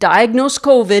 they diagnosed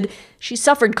COVID. She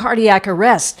suffered cardiac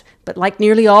arrest, but like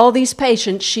nearly all these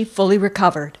patients, she fully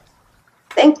recovered.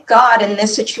 Thank God in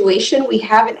this situation, we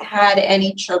haven't had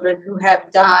any children who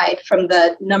have died from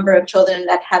the number of children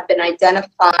that have been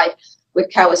identified with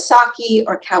Kawasaki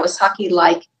or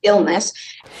Kawasaki-like illness.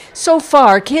 So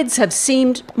far, kids have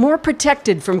seemed more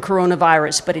protected from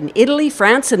coronavirus, but in Italy,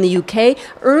 France, and the UK,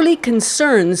 early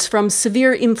concerns from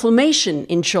severe inflammation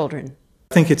in children.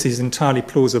 I think it is entirely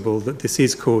plausible that this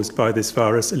is caused by this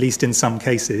virus, at least in some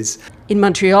cases. In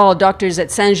Montreal, doctors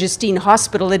at Saint-Justine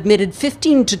Hospital admitted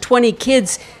 15 to 20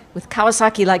 kids with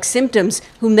Kawasaki-like symptoms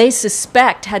whom they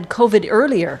suspect had COVID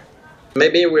earlier.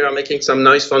 Maybe we are making some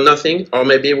noise for nothing, or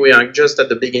maybe we are just at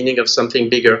the beginning of something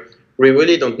bigger. We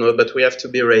really don't know, but we have to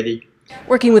be ready.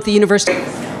 Working with the university.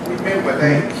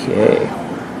 Okay.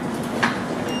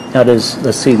 Now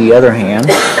let's see the other hand.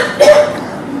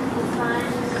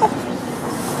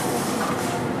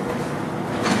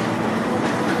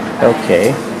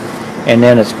 Okay. And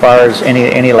then as far as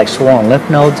any like swollen lymph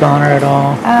nodes on her at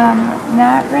all?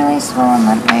 Not really swollen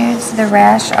lymph nodes. The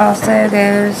rash also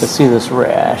goes. Let's see this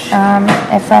rash.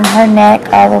 From her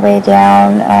neck all the way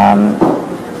down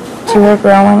to her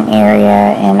growing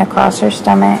area and across her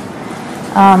stomach.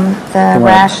 The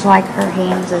rash, like her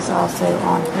hands, is also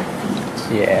on her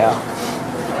feet. Yeah.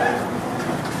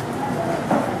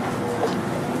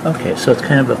 Okay, so it's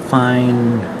kind of a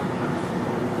fine.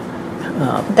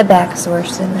 The back is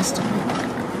worse than the stomach.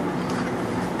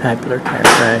 Papular type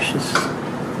rashes.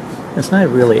 It's not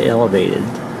really elevated.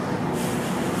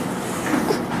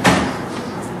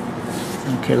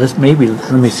 Okay, let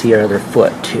me see your other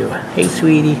foot too. Hey,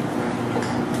 sweetie.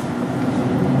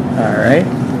 All right,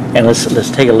 and let's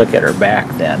take a look at her back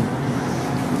then.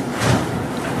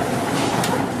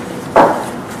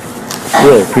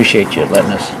 Really appreciate you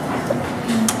letting us.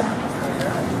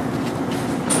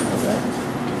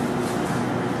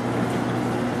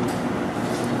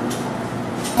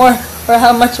 More, or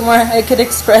how much more I could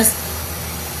express.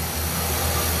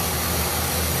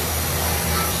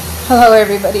 Hello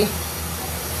everybody.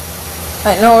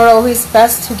 I know we're always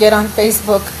best to get on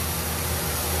Facebook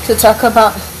to talk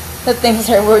about the things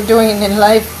that we're doing in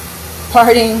life,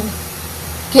 partying,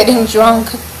 getting drunk,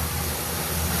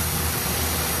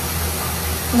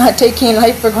 not taking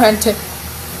life for granted.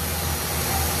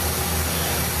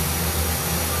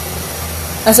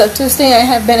 As of Tuesday, I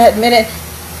have been admitted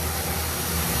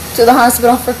to the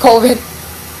hospital for COVID.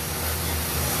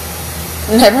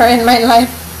 Never in my life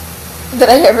did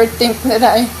I ever think that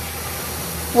I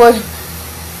would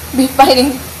be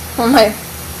fighting for my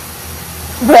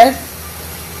breath.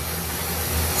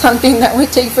 Something that we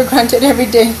take for granted every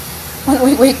day when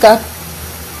we wake up.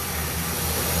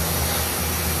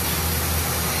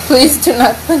 Please do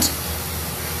not put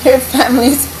your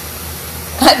families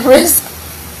at risk.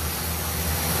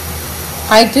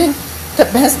 I did the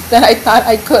best that I thought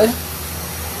I could.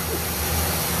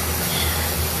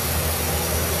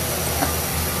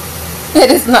 It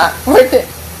is not worth it.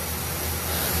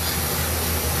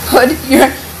 Put your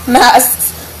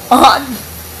masks on.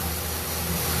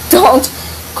 Don't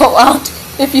go out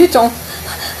if you don't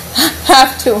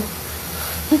have to.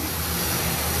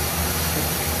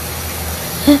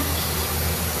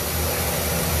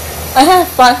 I have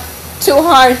fought too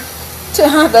hard to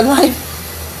have the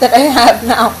life that I have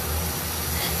now.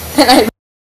 And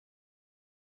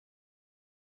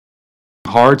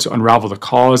hard to unravel the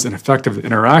cause and effect of the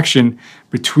interaction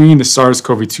between the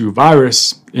SARS-CoV-2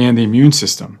 virus and the immune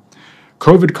system.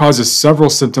 COVID causes several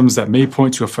symptoms that may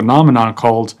point to a phenomenon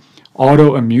called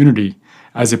autoimmunity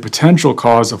as a potential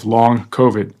cause of long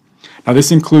COVID. Now,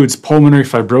 this includes pulmonary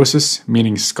fibrosis,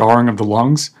 meaning scarring of the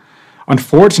lungs.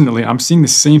 Unfortunately, I'm seeing the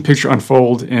same picture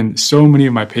unfold in so many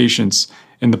of my patients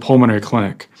in the pulmonary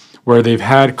clinic, where they've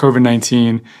had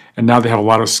COVID-19 and now they have a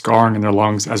lot of scarring in their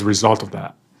lungs as a result of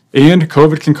that. And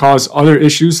COVID can cause other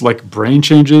issues like brain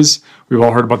changes. We've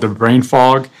all heard about the brain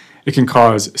fog. It can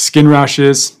cause skin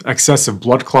rashes, excessive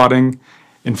blood clotting,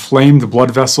 inflamed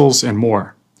blood vessels, and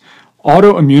more.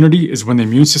 Autoimmunity is when the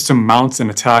immune system mounts an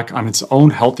attack on its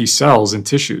own healthy cells and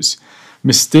tissues,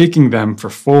 mistaking them for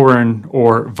foreign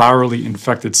or virally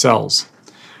infected cells.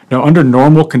 Now, under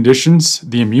normal conditions,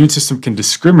 the immune system can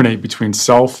discriminate between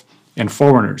self and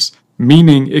foreigners,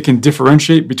 meaning it can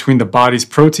differentiate between the body's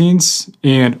proteins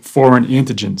and foreign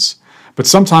antigens. But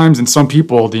sometimes in some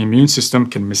people, the immune system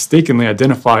can mistakenly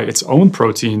identify its own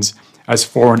proteins as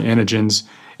foreign antigens,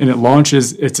 and it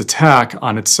launches its attack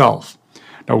on itself.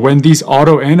 Now, when these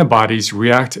autoantibodies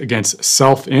react against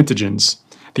self-antigens,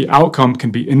 the outcome can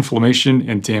be inflammation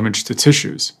and damage to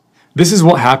tissues. This is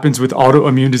what happens with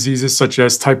autoimmune diseases such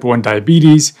as type 1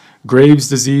 diabetes, Graves'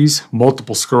 disease,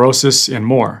 multiple sclerosis, and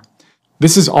more.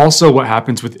 This is also what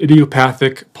happens with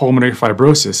idiopathic pulmonary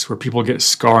fibrosis, where people get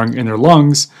scarring in their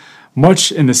lungs,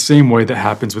 much in the same way that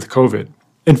happens with COVID.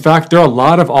 In fact, there are a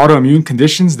lot of autoimmune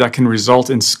conditions that can result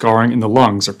in scarring in the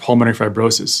lungs or pulmonary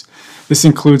fibrosis. This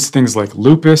includes things like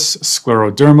lupus,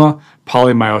 scleroderma,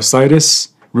 polymyositis,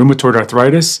 rheumatoid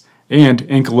arthritis, and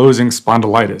ankylosing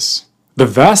spondylitis. The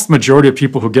vast majority of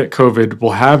people who get COVID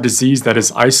will have disease that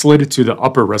is isolated to the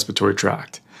upper respiratory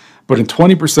tract. But in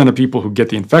 20% of people who get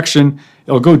the infection,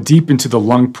 it'll go deep into the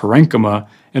lung parenchyma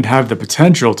and have the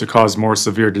potential to cause more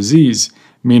severe disease,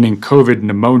 meaning COVID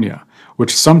pneumonia,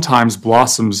 which sometimes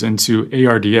blossoms into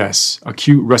ARDS,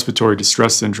 acute respiratory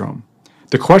distress syndrome.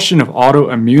 The question of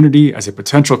autoimmunity as a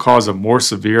potential cause of more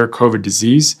severe COVID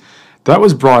disease, that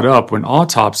was brought up when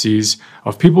autopsies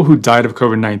of people who died of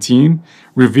COVID-19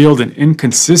 revealed an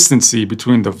inconsistency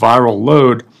between the viral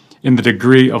load and the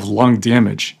degree of lung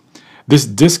damage. This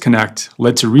disconnect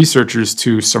led to researchers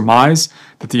to surmise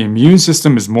that the immune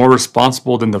system is more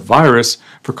responsible than the virus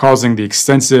for causing the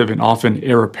extensive and often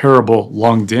irreparable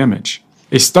lung damage.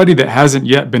 A study that hasn't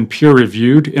yet been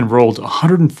peer-reviewed enrolled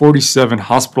 147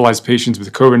 hospitalized patients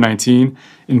with COVID-19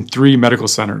 in 3 medical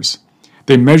centers.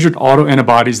 They measured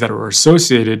autoantibodies that were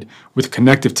associated with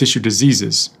connective tissue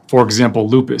diseases, for example,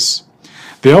 lupus.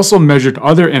 They also measured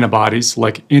other antibodies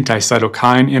like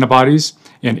anti-cytokine antibodies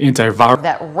and antiviral.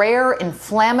 That rare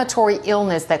inflammatory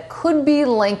illness that could be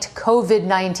linked to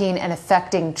COVID-19 and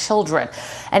affecting children.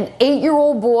 An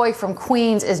 8-year-old boy from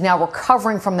Queens is now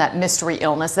recovering from that mystery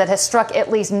illness that has struck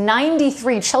at least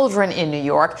 93 children in New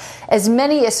York. As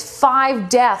many as 5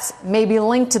 deaths may be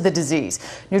linked to the disease.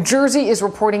 New Jersey is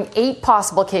reporting 8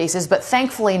 possible cases, but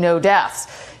thankfully no deaths.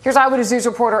 Here's Eyewitness News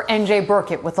reporter NJ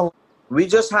Burkett with the... We're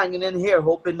just hanging in here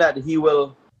hoping that he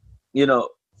will,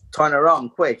 turn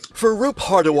around quick. For Roop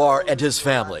Hardawar and his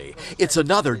family, it's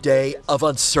another day of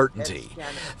uncertainty.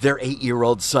 Their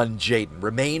 8-year-old son Jaden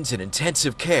remains in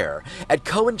intensive care at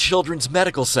Cohen Children's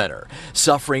Medical Center,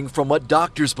 suffering from what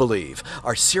doctors believe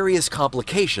are serious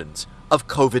complications of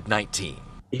COVID-19.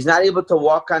 He's not able to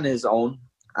walk on his own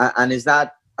and is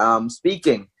not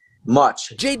speaking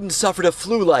much. Jaden suffered a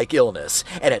flu-like illness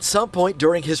and at some point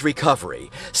during his recovery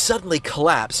suddenly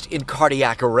collapsed in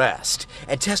cardiac arrest,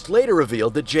 and tests later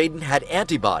revealed that Jaden had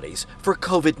antibodies for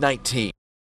COVID-19.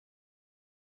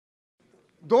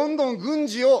 どんどん軍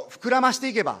事を膨らまして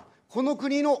いけば、この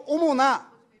国の主な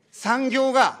産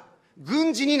業が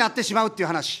軍事になってしまうっていう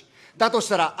話。だとし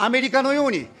たら、アメリカのよ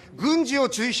うに軍事を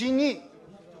中心に、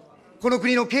この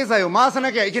国の経済を回さ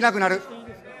なきゃいけなくなる。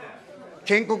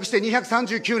建国して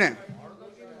239年。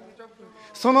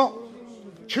その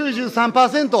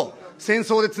 93% 戦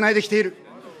争でつないできている。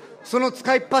その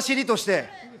使いっ走りとして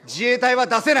自衛隊は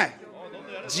出せない。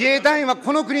自衛隊員は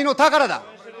この国の宝だ。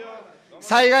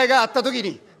災害があったとき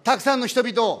にたくさんの人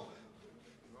々を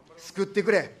救って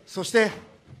くれ。そして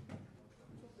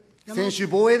専守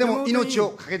防衛でも命を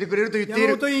懸けてくれると言っている。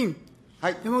山本委員、は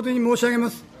い、山本委員申し上げ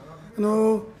ます。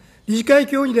理事会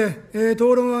協議で、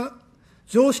討論は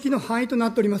常識の範囲とな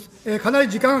っております。かなり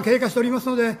時間が経過しております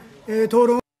ので、討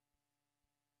論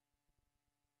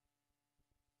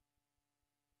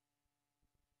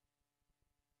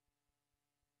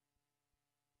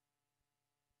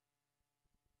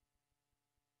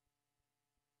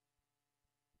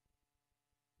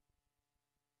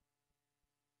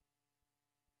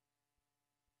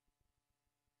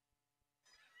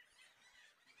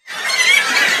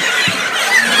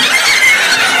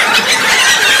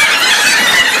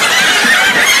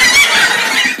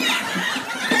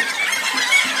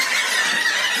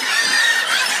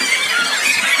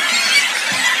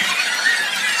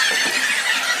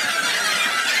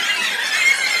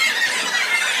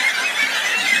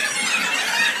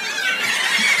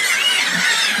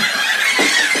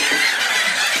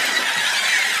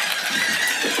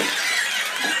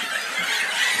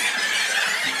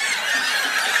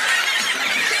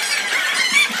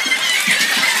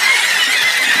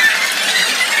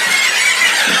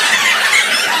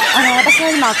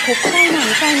今、国会の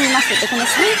2階にいます。この3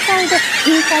階で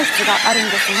委員会室があるん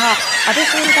ですが、安倍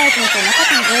総理大臣と中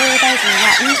谷防衛大臣が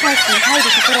委員会室に入る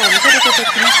ところを見届けて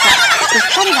きました。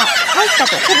2人が入った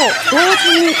とほぼ同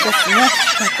時にですね、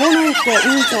河野池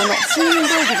委員長の信任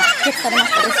動議が可決されま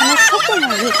した。その直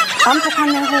後に安保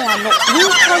関連法案の委員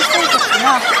会採決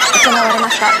が行われま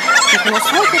した。この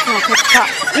採決の結果、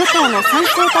与党の賛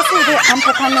成多数で安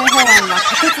保関連法案が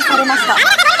可決されました。こ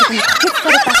の可決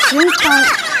された瞬間、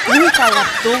委員会は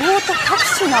怒号と拍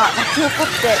手が沸き起こっ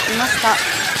ていました。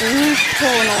委員長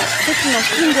の席の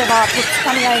付近では手つ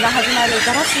かみ合いが始まり、ガ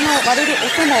ラスの割れる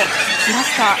音もしま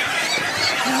した。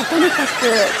とにかく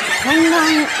混乱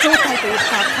状態といっ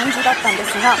た感じだったんで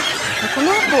すが、この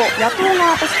後野党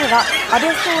側としては安倍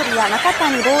総理や中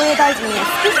谷防衛大臣の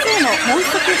複数の問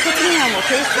責決議案を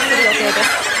提出する予定で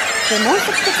す。問責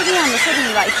決議案の処理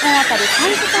には1本あたり3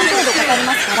時間程度かかり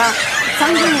ますから、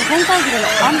参議院本会議での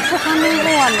安保関連法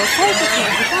案の採決の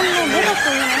時間のめどと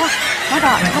いうのはま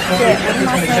だ立っており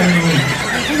ません。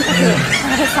とにかく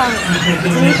田辺さん、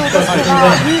自民党として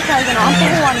は委員会での安保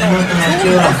法案の長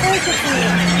期化採決に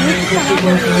踏み切った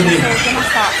なという印象を受けま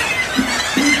した。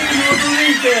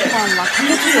法案は可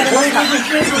決されました。可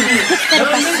決され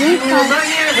た瞬間、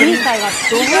委員会は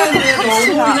怒号と拍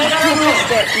手が沸き起こっ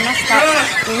ていました。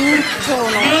委員長の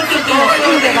席の付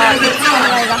近では手つかみ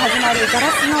合いが始まり、ガラ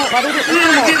スの割れる音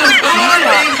もしまし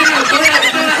た。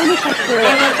とにかく混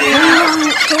乱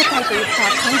状態といった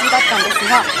感じだったんです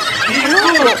が、この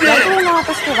後野党側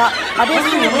としては安倍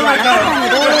総理や中谷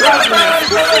防衛大臣の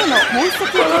複数の問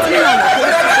責決議案を提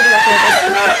出する予定で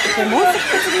す。問責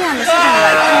決議案の処理に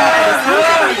は1本あたり3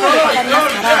時間程度かかりま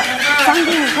すから、参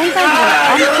議院本会議での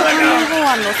安保関連法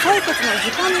案の採決の時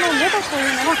間のめどとい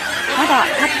うのはまだ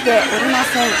立っておりま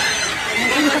せん。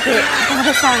とにかく渡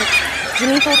辺さん、自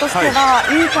民党としては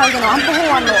委員会での安保法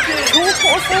案の強行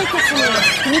採決に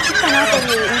踏み切ったなとい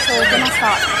う印象を受けまし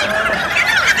た。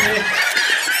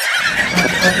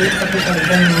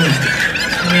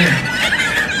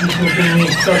一生懸命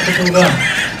したことが、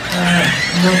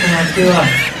今となっては、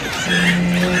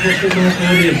ご指摘の通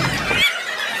り、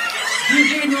実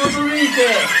に基づいて、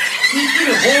きっち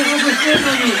り報告しているの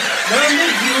に、なんで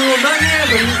自分を間に合う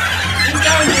といか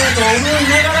んねえと思い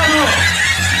ながらも、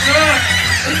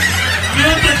自分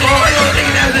って投票的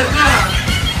なんですな。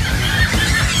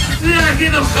だけ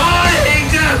ど、変われへん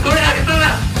から、それだけた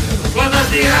ら、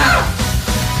私が、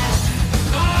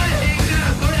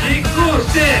実行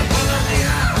して、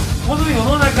この世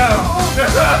の中を世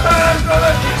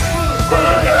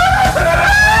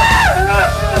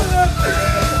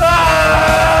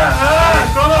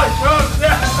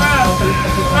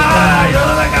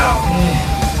の中を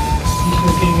一生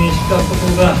懸命したこと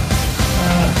が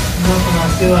今とな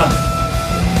っては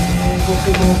ご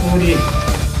指摘の通り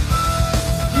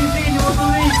実績に基づ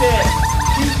いて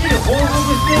きっちり報告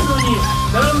しているのに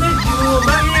なんで自分を曲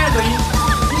げないとい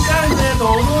かんねえと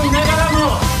思いながら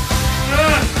も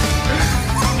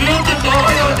ずっと投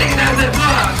票的なんですわ。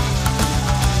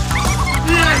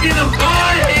だけど変わ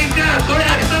れへんからそれだ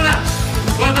けたら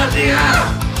私が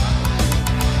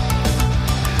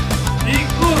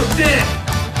こ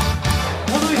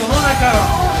の世の中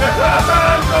の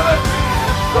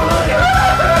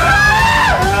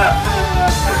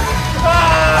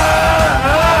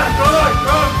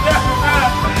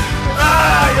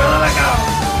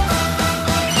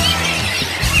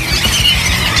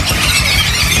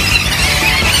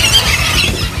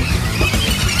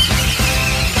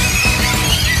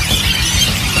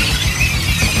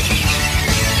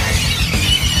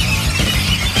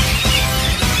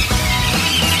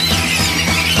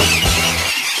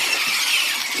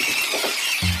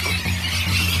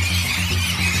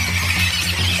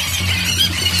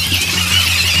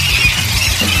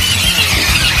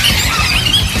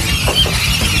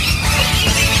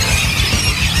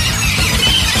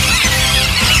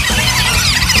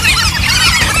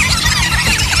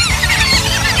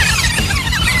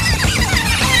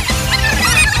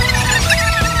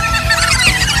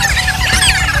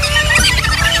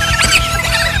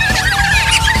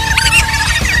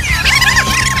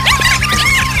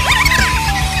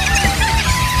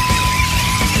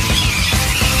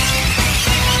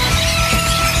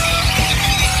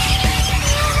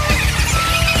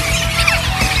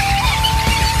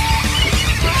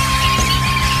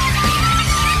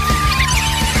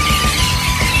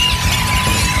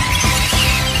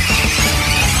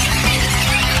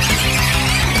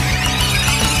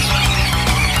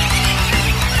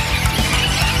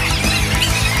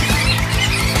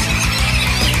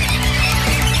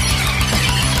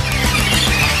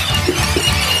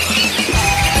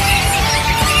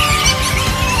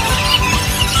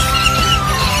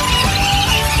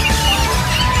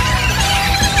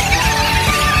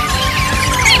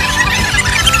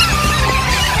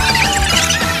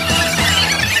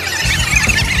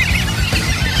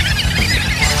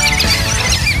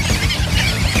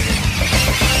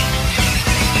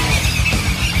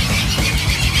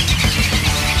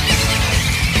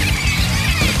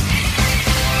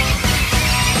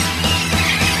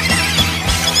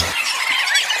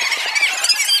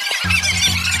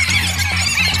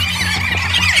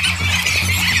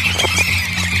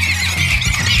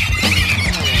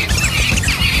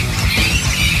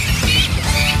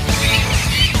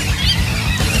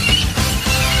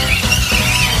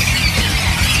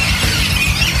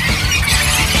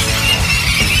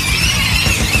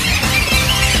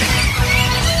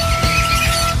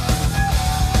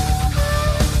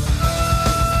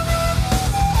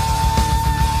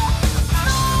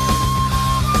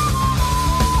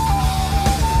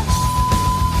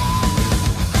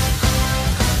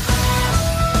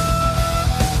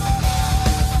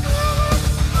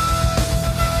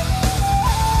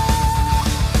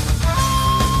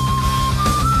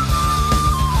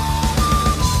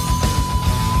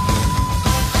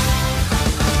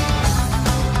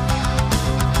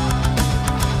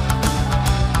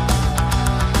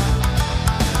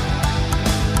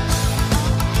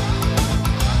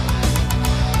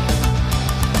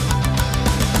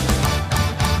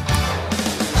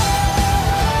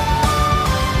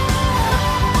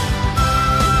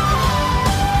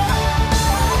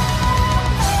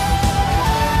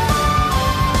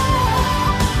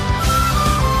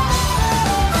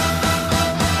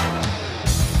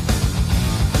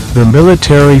The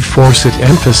military force it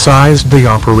emphasized the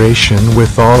operation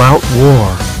with all-out war.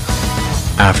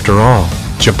 After all,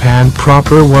 Japan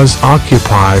proper was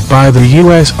occupied by the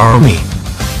U.S. Army.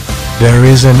 There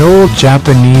is an old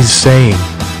Japanese saying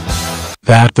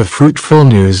that the fruitful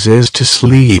news is to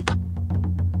sleep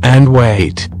and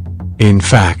wait. In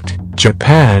fact,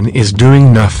 Japan is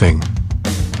doing nothing.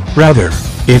 Rather,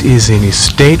 it is in a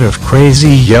state of crazy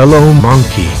yellow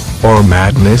monkey, or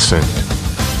madness and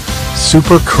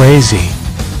super crazy.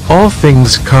 All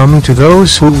things come to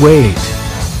those who wait.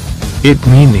 It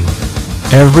meaning,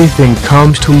 everything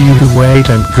comes to you who wait,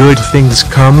 and good things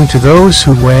come to those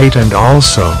who wait, and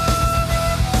also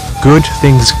good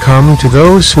things come to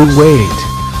those who wait.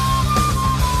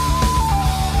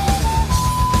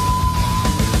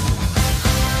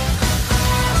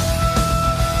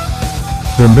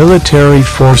 The military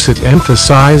force it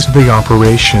emphasized the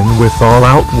operation with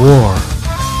all-out war.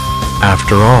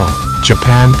 After all,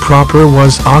 Japan proper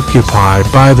was occupied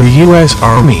by the U.S.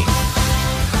 Army.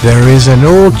 There is an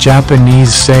old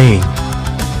Japanese saying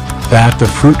that the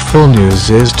fruitful news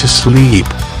is to sleep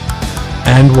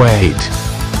and wait.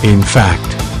 In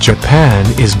fact, Japan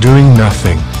is doing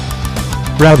nothing.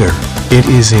 Rather, it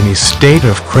is in a state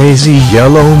of crazy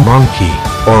yellow monkey,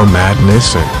 or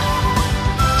madness and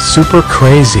super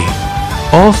crazy.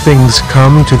 All things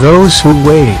come to those who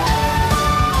wait.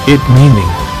 It meaning,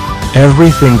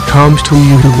 everything comes to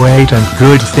you who wait, and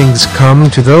good things come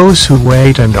to those who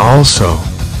wait, and also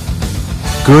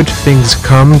good things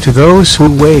come to those who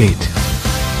wait.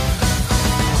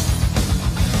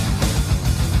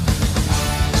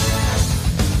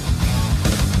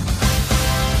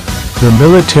 The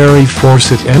military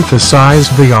force it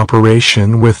emphasized the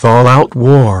operation with all-out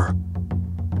war.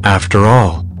 After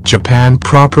all, Japan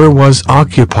proper was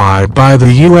occupied by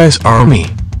the U.S. Army.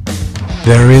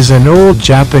 There is an old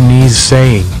Japanese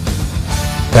saying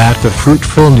that the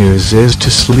fruitful news is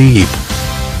to sleep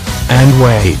and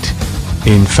wait.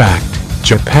 In fact,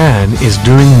 Japan is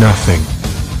doing nothing.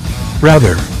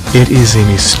 Rather, it is in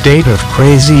a state of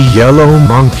crazy yellow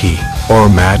monkey, or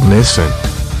madness and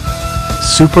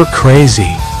super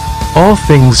crazy. All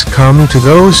things come to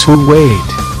those who wait.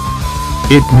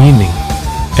 It meaning,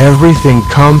 everything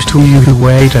comes to you who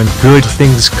wait, and good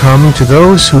things come to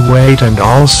those who wait, and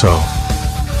also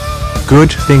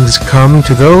good things come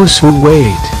to those who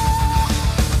wait.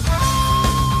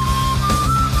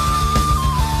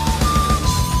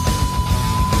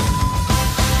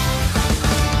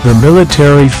 The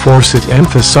military force it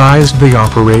emphasized the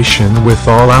operation with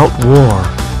all-out war.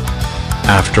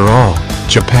 After all,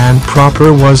 Japan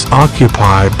proper was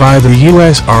occupied by the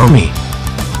U.S. Army.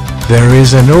 There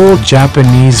is an old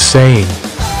Japanese saying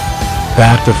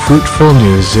that the fruitful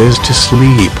news is to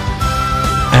sleep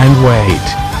and wait.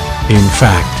 In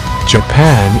fact,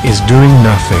 Japan is doing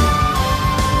nothing.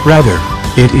 Rather,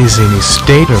 it is in a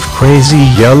state of crazy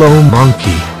yellow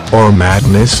monkey, or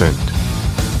madness and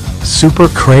super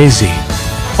crazy.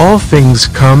 All things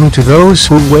come to those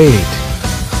who wait.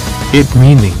 It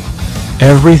meaning,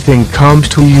 everything comes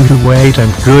to you who wait,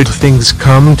 and good things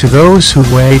come to those who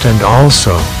wait, and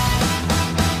also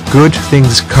good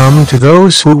things come to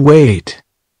those who wait.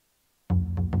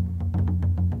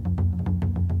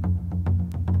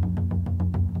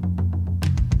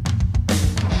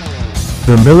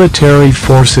 The military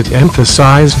force it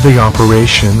emphasized the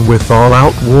operation with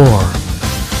all-out war.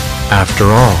 After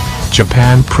all,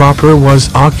 Japan proper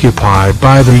was occupied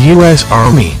by the U.S.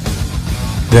 Army.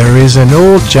 There is an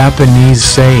old Japanese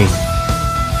saying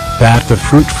that the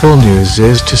fruitful news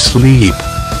is to sleep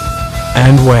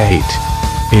and wait.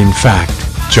 In fact,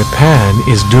 Japan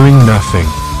is doing nothing.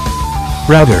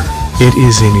 Rather, it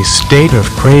is in a state of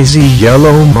crazy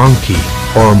yellow monkey,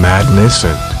 or madness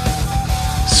and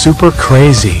super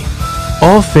crazy.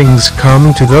 All things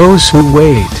come to those who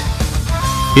wait.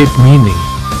 It meaning,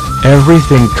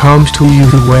 everything comes to you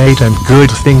who wait, and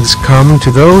good things come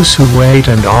to those who wait,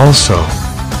 and also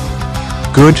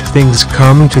good things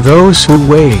come to those who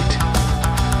wait.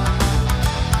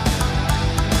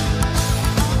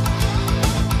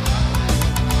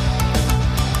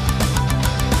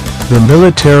 The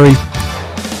military